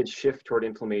coordinated shift toward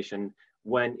inflammation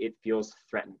when it feels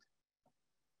threatened?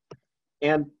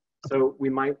 And so we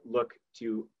might look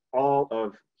to all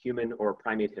of human or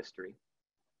primate history.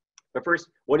 But first,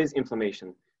 what is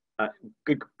inflammation?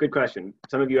 Good question.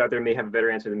 Some of you out there may have a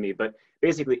better answer than me, but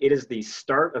basically it is the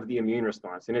start of the immune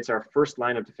response, and it's our first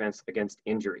line of defense against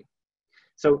injury.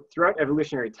 So throughout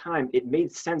evolutionary time, it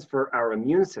made sense for our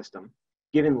immune system,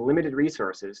 given limited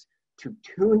resources, to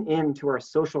tune in to our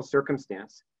social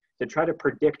circumstance to try to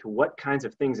predict what kinds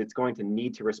of things it's going to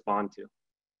need to respond to.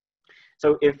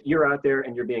 So if you're out there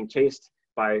and you're being chased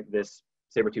by this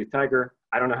saber-toothed tiger,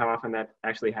 I don't know how often that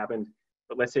actually happened,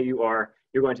 but let's say you're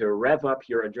going to rev up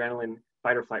your adrenaline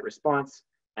fight or flight response,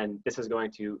 and this is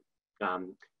going to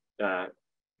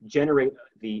generate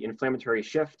the inflammatory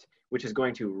shift, which is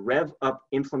going to rev up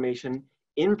inflammation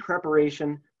in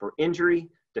preparation for injury,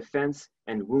 defense,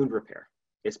 and wound repair.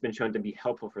 It's been shown to be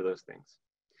helpful for those things.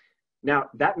 Now,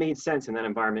 that made sense in that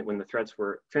environment when the threats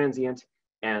were transient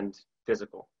and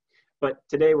physical. But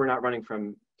today we're not running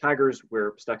from tigers,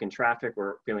 we're stuck in traffic,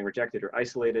 we're feeling rejected or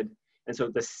isolated. And so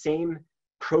the same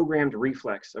programmed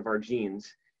reflex of our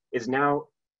genes is now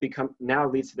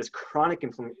leads to this chronic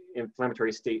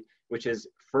inflammatory state, which is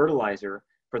fertilizer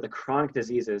for the chronic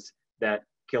diseases that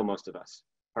kill most of us: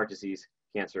 heart disease,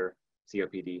 cancer,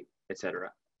 COPD,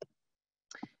 etc.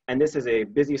 And this is a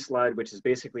busy slide, which is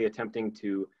basically attempting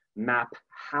to map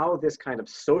how this kind of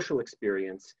social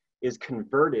experience is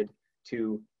converted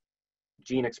to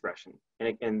gene expression.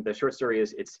 And the short story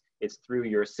is it's through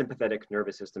your sympathetic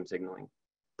nervous system signaling.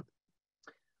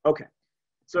 Okay,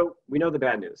 so we know the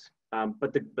bad news,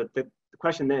 but the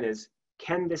question then is,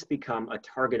 can this become a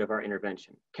target of our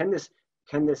intervention? Can this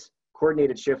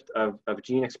coordinated shift of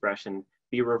gene expression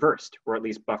be reversed or at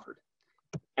least buffered?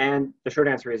 And the short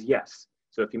answer is yes.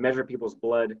 So if you measure people's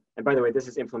blood, and by the way, this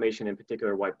is inflammation, in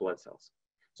particular white blood cells.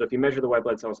 So if you measure the white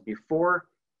blood cells before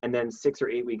and then 6 or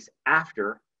 8 weeks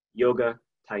after yoga,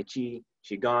 Tai Chi,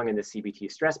 Qigong, and the CBT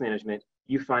stress management,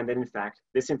 you find that in fact,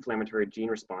 this inflammatory gene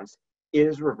response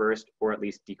is reversed or at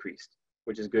least decreased,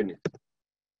 which is good news.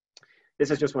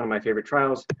 This is just one of my favorite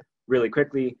trials. Really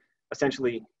quickly,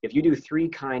 essentially, if you do 3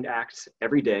 kind acts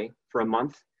every day for a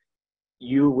month,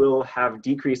 you will have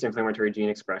decreased inflammatory gene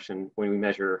expression when we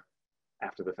measure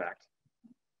after the fact.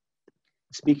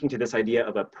 Speaking to this idea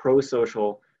of a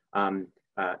pro-social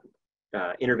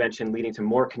intervention leading to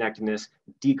more connectedness,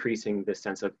 decreasing this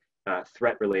sense of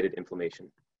threat-related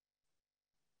inflammation.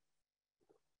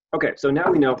 Okay, so now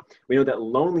we know that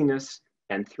loneliness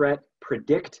and threat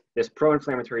predict this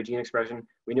pro-inflammatory gene expression.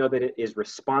 We know that it is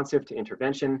responsive to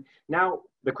intervention. Now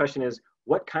the question is,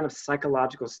 what kind of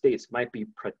psychological states might be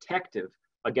protective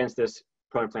against this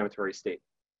pro-inflammatory state?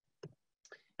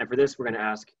 And for this, we're going to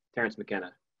ask Terence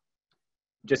McKenna.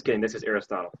 Just kidding, this is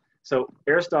Aristotle. So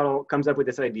Aristotle comes up with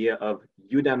this idea of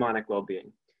eudaimonic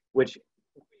well-being, which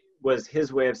was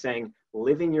his way of saying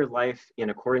living your life in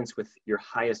accordance with your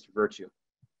highest virtue.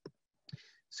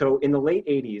 So in the late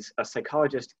 80s, a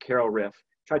psychologist, Carol Riff,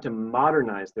 tried to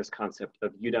modernize this concept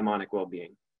of eudaimonic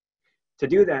well-being. To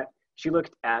do that, she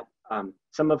looked at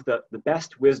some of the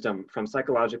best wisdom from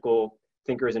psychological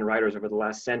thinkers and writers over the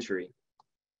last century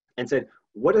and said,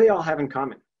 what do they all have in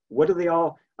common? What are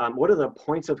the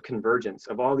points of convergence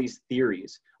of all these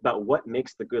theories about what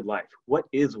makes the good life? What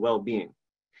is well-being?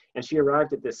 And she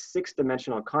arrived at this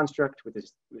 6-dimensional construct, which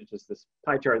is this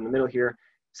pie chart in the middle here: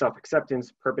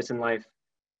 self-acceptance, purpose in life,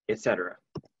 etc.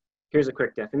 Here's a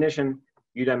quick definition.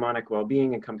 Eudaimonic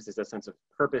well-being encompasses a sense of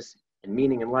purpose and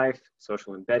meaning in life,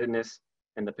 social embeddedness,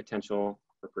 and the potential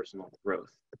for personal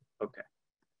growth. Okay.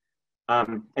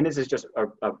 And this is just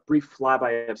a brief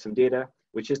flyby of some data,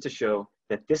 which is to show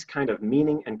that this kind of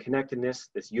meaning and connectedness,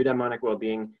 this eudaimonic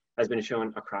well-being, has been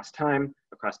shown across time,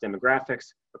 across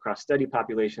demographics, across study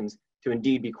populations, to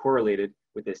indeed be correlated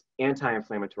with this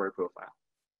anti-inflammatory profile.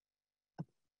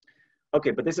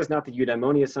 Okay, but this is not the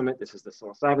eudaimonia summit, this is the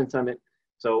psilocybin summit.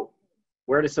 So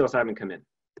where does psilocybin come in?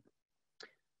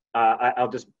 I'll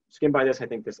just skim by this. I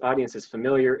think this audience is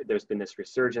familiar. There's been this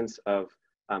resurgence of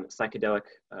psychedelic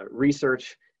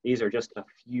research. These are just a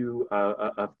few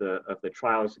of the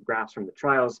trials, graphs from the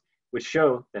trials, which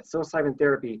show that psilocybin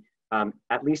therapy,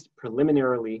 at least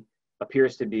preliminarily,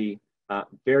 appears to be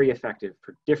very effective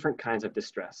for different kinds of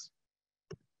distress.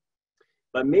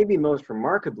 But maybe most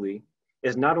remarkably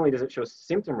is not only does it show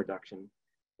symptom reduction,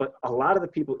 but a lot of the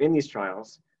people in these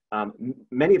trials,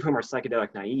 many of whom are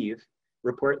psychedelic naive,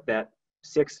 report that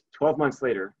 12 months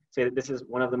later, say that this is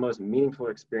one of the most meaningful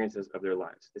experiences of their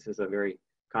lives. This is a very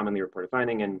commonly reported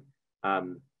finding, and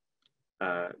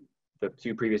the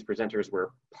two previous presenters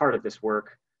were part of this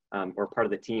work, or part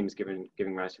of the teams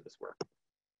giving rise to this work.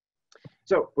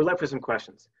 So we're left with some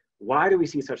questions. Why do we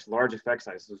see such large effect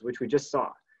sizes, which we just saw?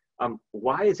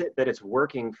 Why is it that it's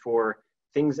working for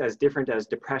things as different as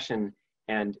depression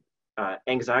and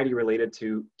anxiety related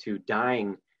to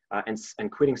dying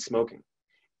and quitting smoking?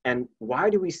 And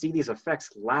why do we see these effects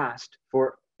last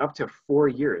for up to 4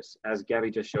 years, as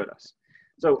Gabby just showed us?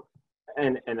 So,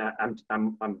 and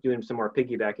I'm doing some more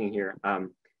piggybacking here,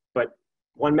 but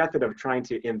one method of trying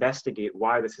to investigate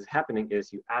why this is happening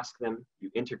is you ask them,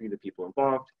 you interview the people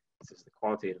involved. This is the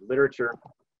qualitative literature.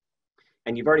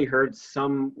 And you've already heard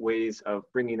some ways of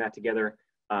bringing that together.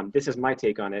 This is my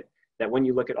take on it, that when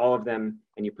you look at all of them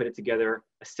and you put it together,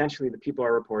 essentially the people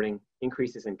are reporting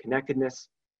increases in connectedness,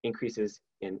 increases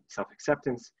in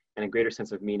self-acceptance, and a greater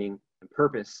sense of meaning and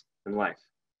purpose in life.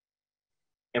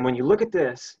 And when you look at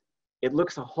this, it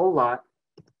looks a whole lot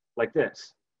like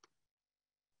this.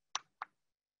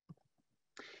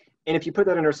 And if you put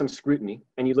that under some scrutiny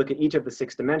and you look at each of the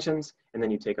 6 dimensions, and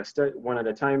then you take one at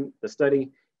a time, the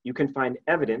study, you can find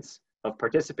evidence of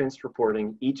participants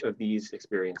reporting each of these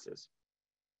experiences.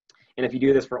 And if you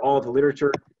do this for all of the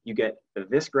literature, you get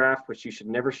this graph, which you should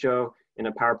never show in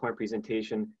a PowerPoint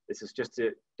presentation. This is just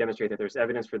to demonstrate that there's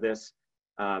evidence for this.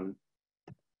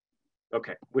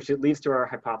 Okay, which it leads to our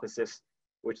hypothesis,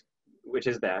 which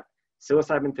is that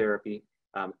psilocybin therapy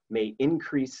may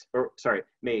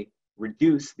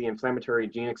reduce the inflammatory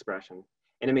gene expression,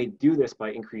 and it may do this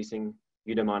by increasing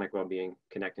eudaimonic well-being,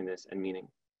 connectedness, and meaning.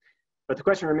 But the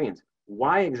question remains,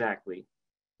 why exactly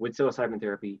would psilocybin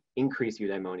therapy increase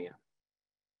eudaimonia?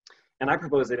 And I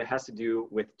propose that it has to do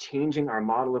with changing our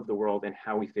model of the world and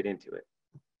how we fit into it.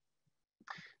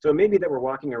 So it may be that we're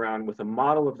walking around with a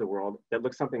model of the world that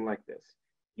looks something like this.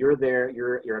 You're there,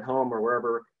 you're at home or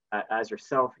wherever as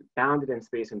yourself, bounded in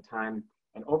space and time,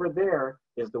 and over there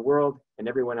is the world and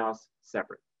everyone else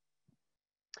separate.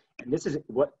 And this is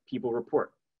what people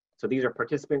report. So these are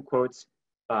participant quotes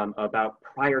about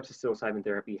prior to psilocybin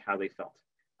therapy, how they felt.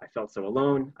 I felt so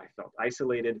alone, I felt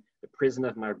isolated, the prison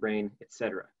of my brain,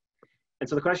 etc. And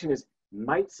so the question is,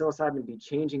 might psilocybin be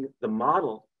changing the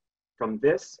model from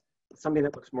this to something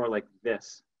that looks more like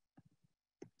this?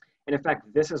 And in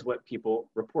fact, this is what people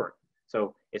report.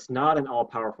 So it's not an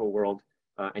all-powerful world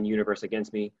and universe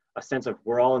against me, a sense of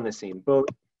we're all in the same boat.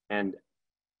 And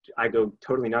I go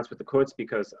totally nuts with the quotes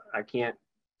because I can't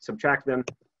subtract them.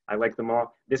 I like them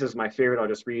all. This is my favorite, I'll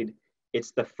just read.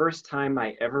 It's the first time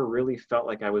I ever really felt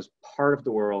like I was part of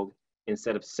the world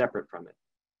instead of separate from it.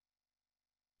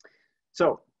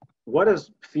 So what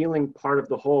does feeling part of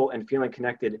the whole and feeling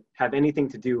connected have anything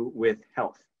to do with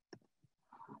health?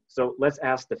 So let's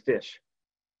ask the fish.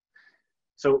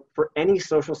 So for any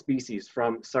social species,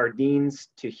 from sardines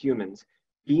to humans,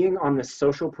 being on the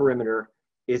social perimeter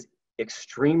is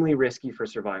extremely risky for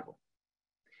survival.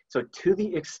 So to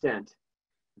the extent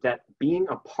that being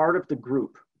a part of the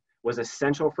group was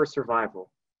essential for survival,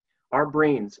 our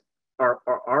brains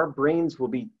will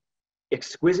be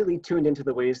exquisitely tuned into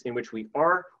the ways in which we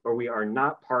are or we are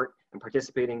not part and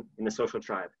participating in the social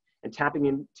tribe, and tapping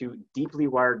into deeply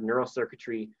wired neural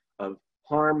circuitry of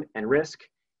harm and risk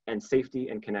and safety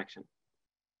and connection,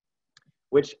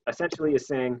 which essentially is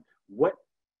saying, what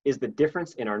is the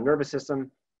difference in our nervous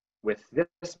system with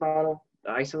this model,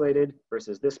 the isolated,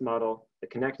 versus this model, the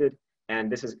connected?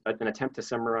 And this is an attempt to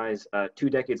summarize 2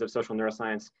 decades of social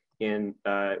neuroscience in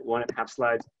 1.5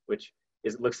 slides, which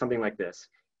looks something like this.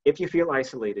 If you feel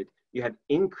isolated, you have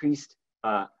increased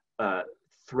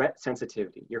threat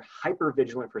sensitivity. You're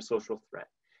hypervigilant for social threat.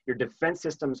 Your defense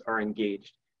systems are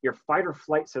engaged. Your fight or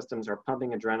flight systems are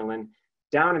pumping adrenaline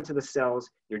down into the cells.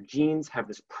 Your genes have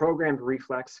this programmed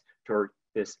reflex toward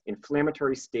this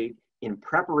inflammatory state in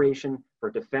preparation for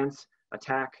defense,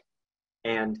 attack,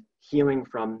 and healing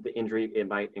from the injury it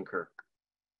might incur.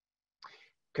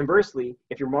 Conversely,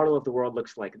 if your model of the world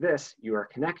looks like this, you are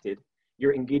connected,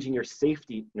 you're engaging your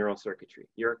safety neural circuitry,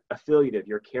 your affiliative,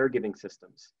 your caregiving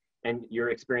systems, and you're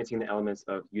experiencing the elements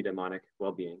of eudaimonic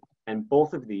well-being. And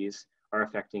both of these are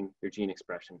affecting your gene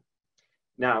expression.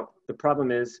 Now, the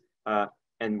problem is,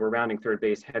 and we're rounding third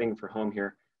base, heading for home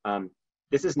here,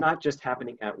 this is not just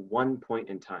happening at one point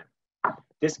in time.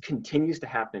 This continues to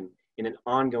happen in an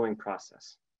ongoing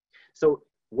process. So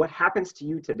what happens to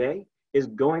you today is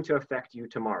going to affect you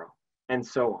tomorrow, and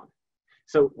so on.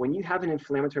 So when you have an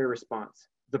inflammatory response,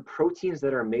 the proteins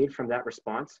that are made from that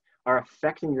response are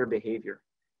affecting your behavior.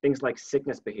 Things like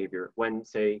sickness behavior, when,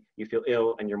 say, you feel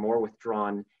ill and you're more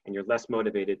withdrawn and you're less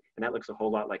motivated, and that looks a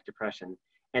whole lot like depression.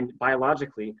 And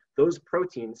biologically, those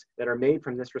proteins that are made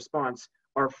from this response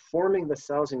are forming the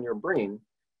cells in your brain,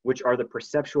 which are the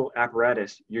perceptual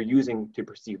apparatus you're using to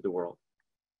perceive the world.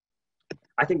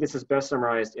 I think this is best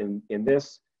summarized in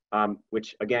this,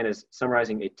 which again is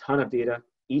summarizing a ton of data.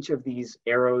 Each of these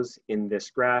arrows in this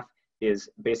graph is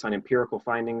based on empirical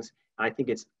findings. I think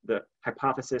it's the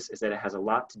hypothesis is that it has a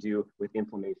lot to do with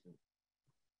inflammation.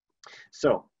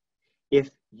 So if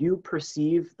you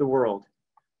perceive the world,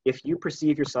 if you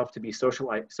perceive yourself to be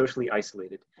socially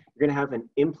isolated, you're going to have an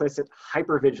implicit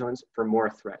hypervigilance for more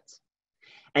threats.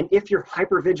 And if you're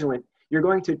hypervigilant, you're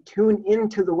going to tune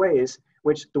into the ways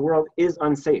which the world is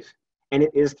unsafe and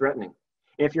it is threatening.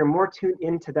 And if you're more tuned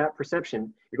into that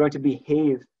perception, you're going to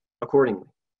behave accordingly.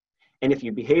 And if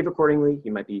you behave accordingly,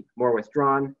 you might be more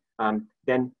withdrawn,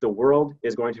 then the world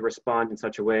is going to respond in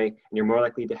such a way, and you're more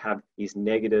likely to have these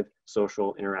negative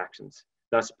social interactions,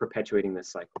 thus perpetuating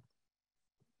this cycle.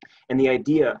 And the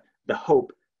idea, the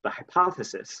hope, the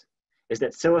hypothesis is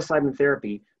that psilocybin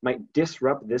therapy might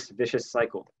disrupt this vicious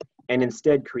cycle and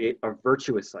instead create a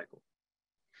virtuous cycle.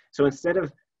 So instead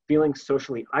of feeling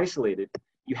socially isolated,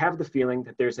 you have the feeling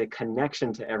that there's a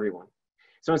connection to everyone.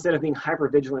 So instead of being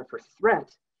hypervigilant for threat,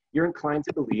 you're inclined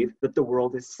to believe that the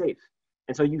world is safe.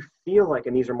 And so you feel like,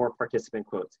 and these are more participant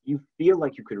quotes, you feel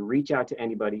like you could reach out to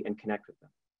anybody and connect with them.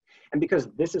 And because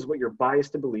this is what you're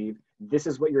biased to believe, this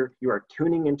is what you are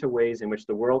tuning into ways in which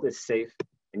the world is safe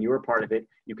and you are part of it,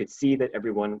 you could see that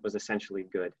everyone was essentially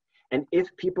good. And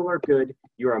if people are good,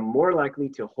 you are more likely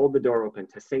to hold the door open,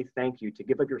 to say thank you, to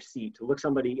give up your seat, to look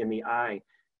somebody in the eye,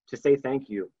 to say thank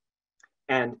you.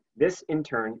 And this in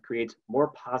turn creates more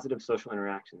positive social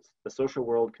interactions. The social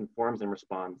world conforms and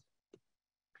responds.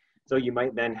 So you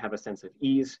might then have a sense of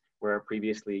ease where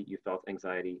previously you felt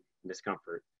anxiety and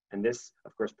discomfort. And this,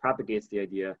 of course, propagates the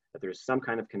idea that there's some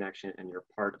kind of connection and you're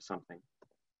part of something.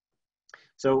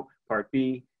 So part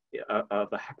B of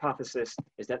the hypothesis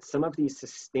is that some of these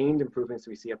sustained improvements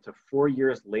we see up to 4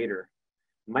 years later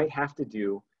might have to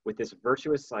do with this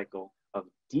virtuous cycle of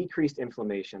decreased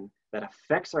inflammation that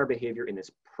affects our behavior in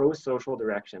this pro-social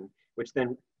direction, which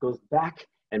then goes back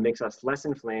and makes us less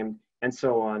inflamed, and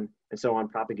so on,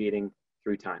 propagating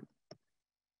through time.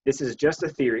 This is just a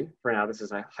theory for now. This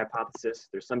is a hypothesis.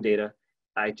 There's some data.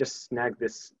 I just snagged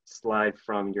this slide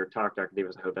from your talk, Dr.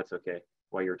 Davis. I hope that's okay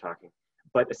while you were talking.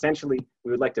 But essentially,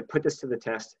 we would like to put this to the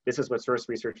test. This is what Source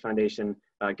Research Foundation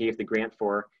gave the grant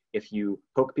for. If you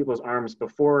poke people's arms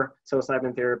before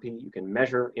psilocybin therapy, you can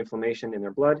measure inflammation in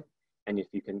their blood, and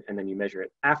then you measure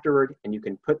it afterward, and you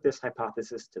can put this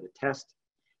hypothesis to the test.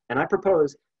 And I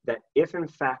propose that if in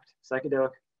fact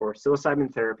psychedelic or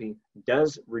psilocybin therapy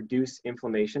does reduce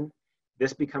inflammation,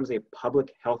 this becomes a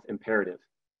public health imperative.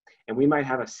 And we might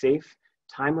have a safe,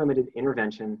 time-limited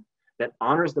intervention that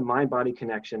honors the mind-body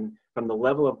connection from the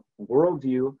level of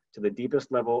worldview to the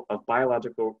deepest level of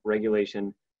biological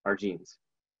regulation, our genes.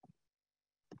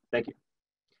 Thank you.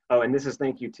 Oh, and this is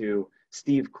thank you to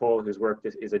Steve Cole, whose work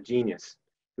this is a genius,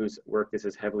 whose work this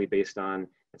is heavily based on,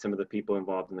 and some of the people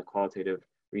involved in the qualitative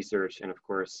research, and of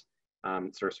course,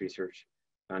 Source Research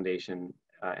Foundation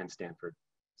and Stanford.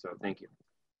 So thank you.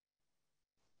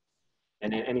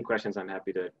 And any questions, I'm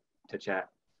happy to chat.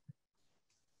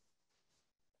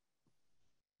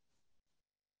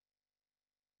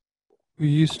 Will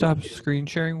you stop screen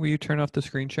sharing? Will you turn off the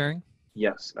screen sharing?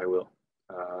 Yes, I will.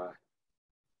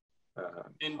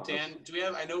 And Dan, do we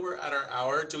have, I know we're at our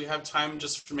hour, do we have time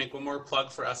just to make one more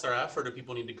plug for SRF, or do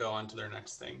people need to go on to their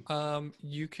next thing?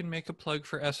 You can make a plug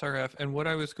for SRF, and what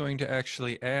I was going to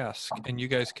actually ask, and you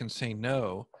guys can say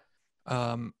no,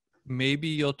 maybe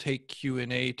you'll take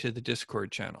Q&A to the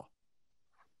Discord channel.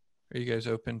 Are you guys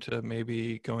open to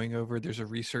maybe going over, there's a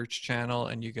research channel,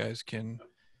 and you guys can,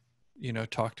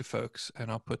 talk to folks,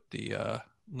 and I'll put the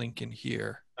link in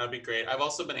here. That'd be great. I've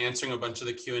also been answering a bunch of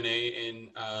the Q&A in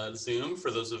Zoom for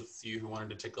those of you who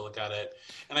wanted to take a look at it.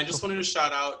 And I just wanted to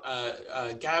shout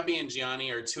out Gabby and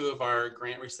Gianni are two of our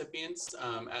grant recipients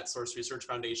at Source Research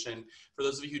Foundation. For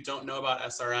those of you who don't know about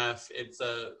SRF, it's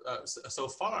so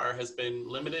far has been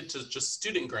limited to just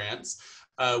student grants.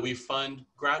 We fund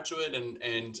graduate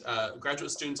and graduate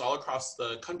students all across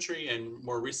the country and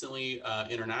more recently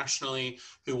internationally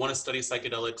who want to study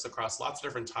psychedelics across lots of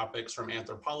different topics from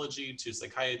anthropology to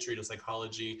psychiatry to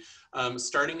psychology.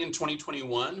 Starting in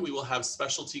 2021, we will have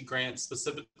specialty grants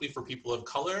specifically for people of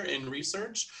color in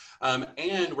research.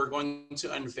 And we're going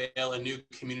to unveil a new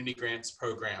community grants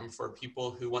program for people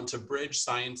who want to bridge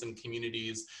science and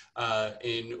communities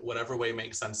in whatever way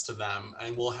makes sense to them.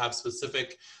 And we'll have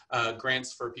specific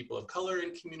grants for people of color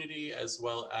in community, as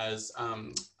well as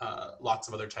lots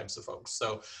of other types of folks.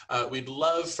 So we'd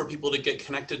love for people to get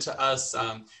connected to us.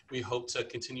 We hope to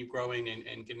continue growing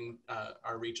and getting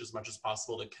our reach as much as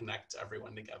possible to connect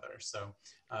everyone together. So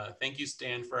thank you,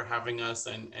 Stan, for having us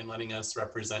and letting us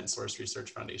represent Source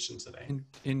Research Foundation today.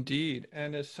 Indeed.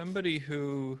 And as somebody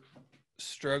who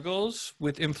struggles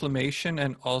with inflammation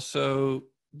and also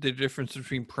the difference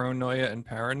between pronoia and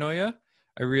paranoia,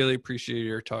 I really appreciate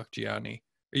your talk, Gianni.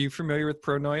 Are you familiar with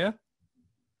pronoia?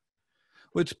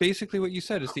 Well, it's basically what you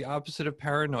said. It's the opposite of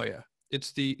paranoia.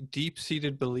 It's the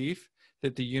deep-seated belief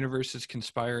that the universe is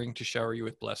conspiring to shower you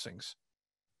with blessings.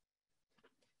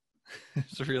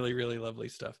 It's really, really lovely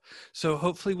stuff. So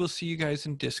hopefully we'll see you guys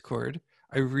in Discord.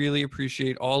 I really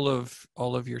appreciate all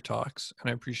of your talks, and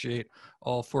I appreciate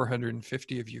all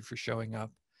 450 of you for showing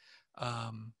up.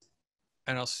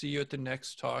 And I'll see you at the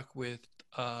next talk with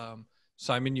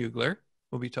Simon Ugler.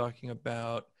 We'll be talking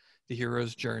about the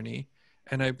hero's journey.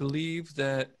 And I believe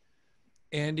that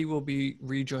Andy will be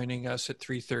rejoining us at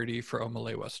 3:30 for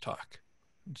Omalewa's talk.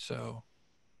 And so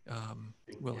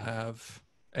we'll have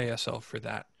ASL for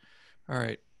that. All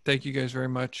right. Thank you guys very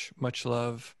much. Much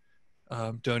love.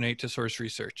 Donate to Source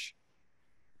Research.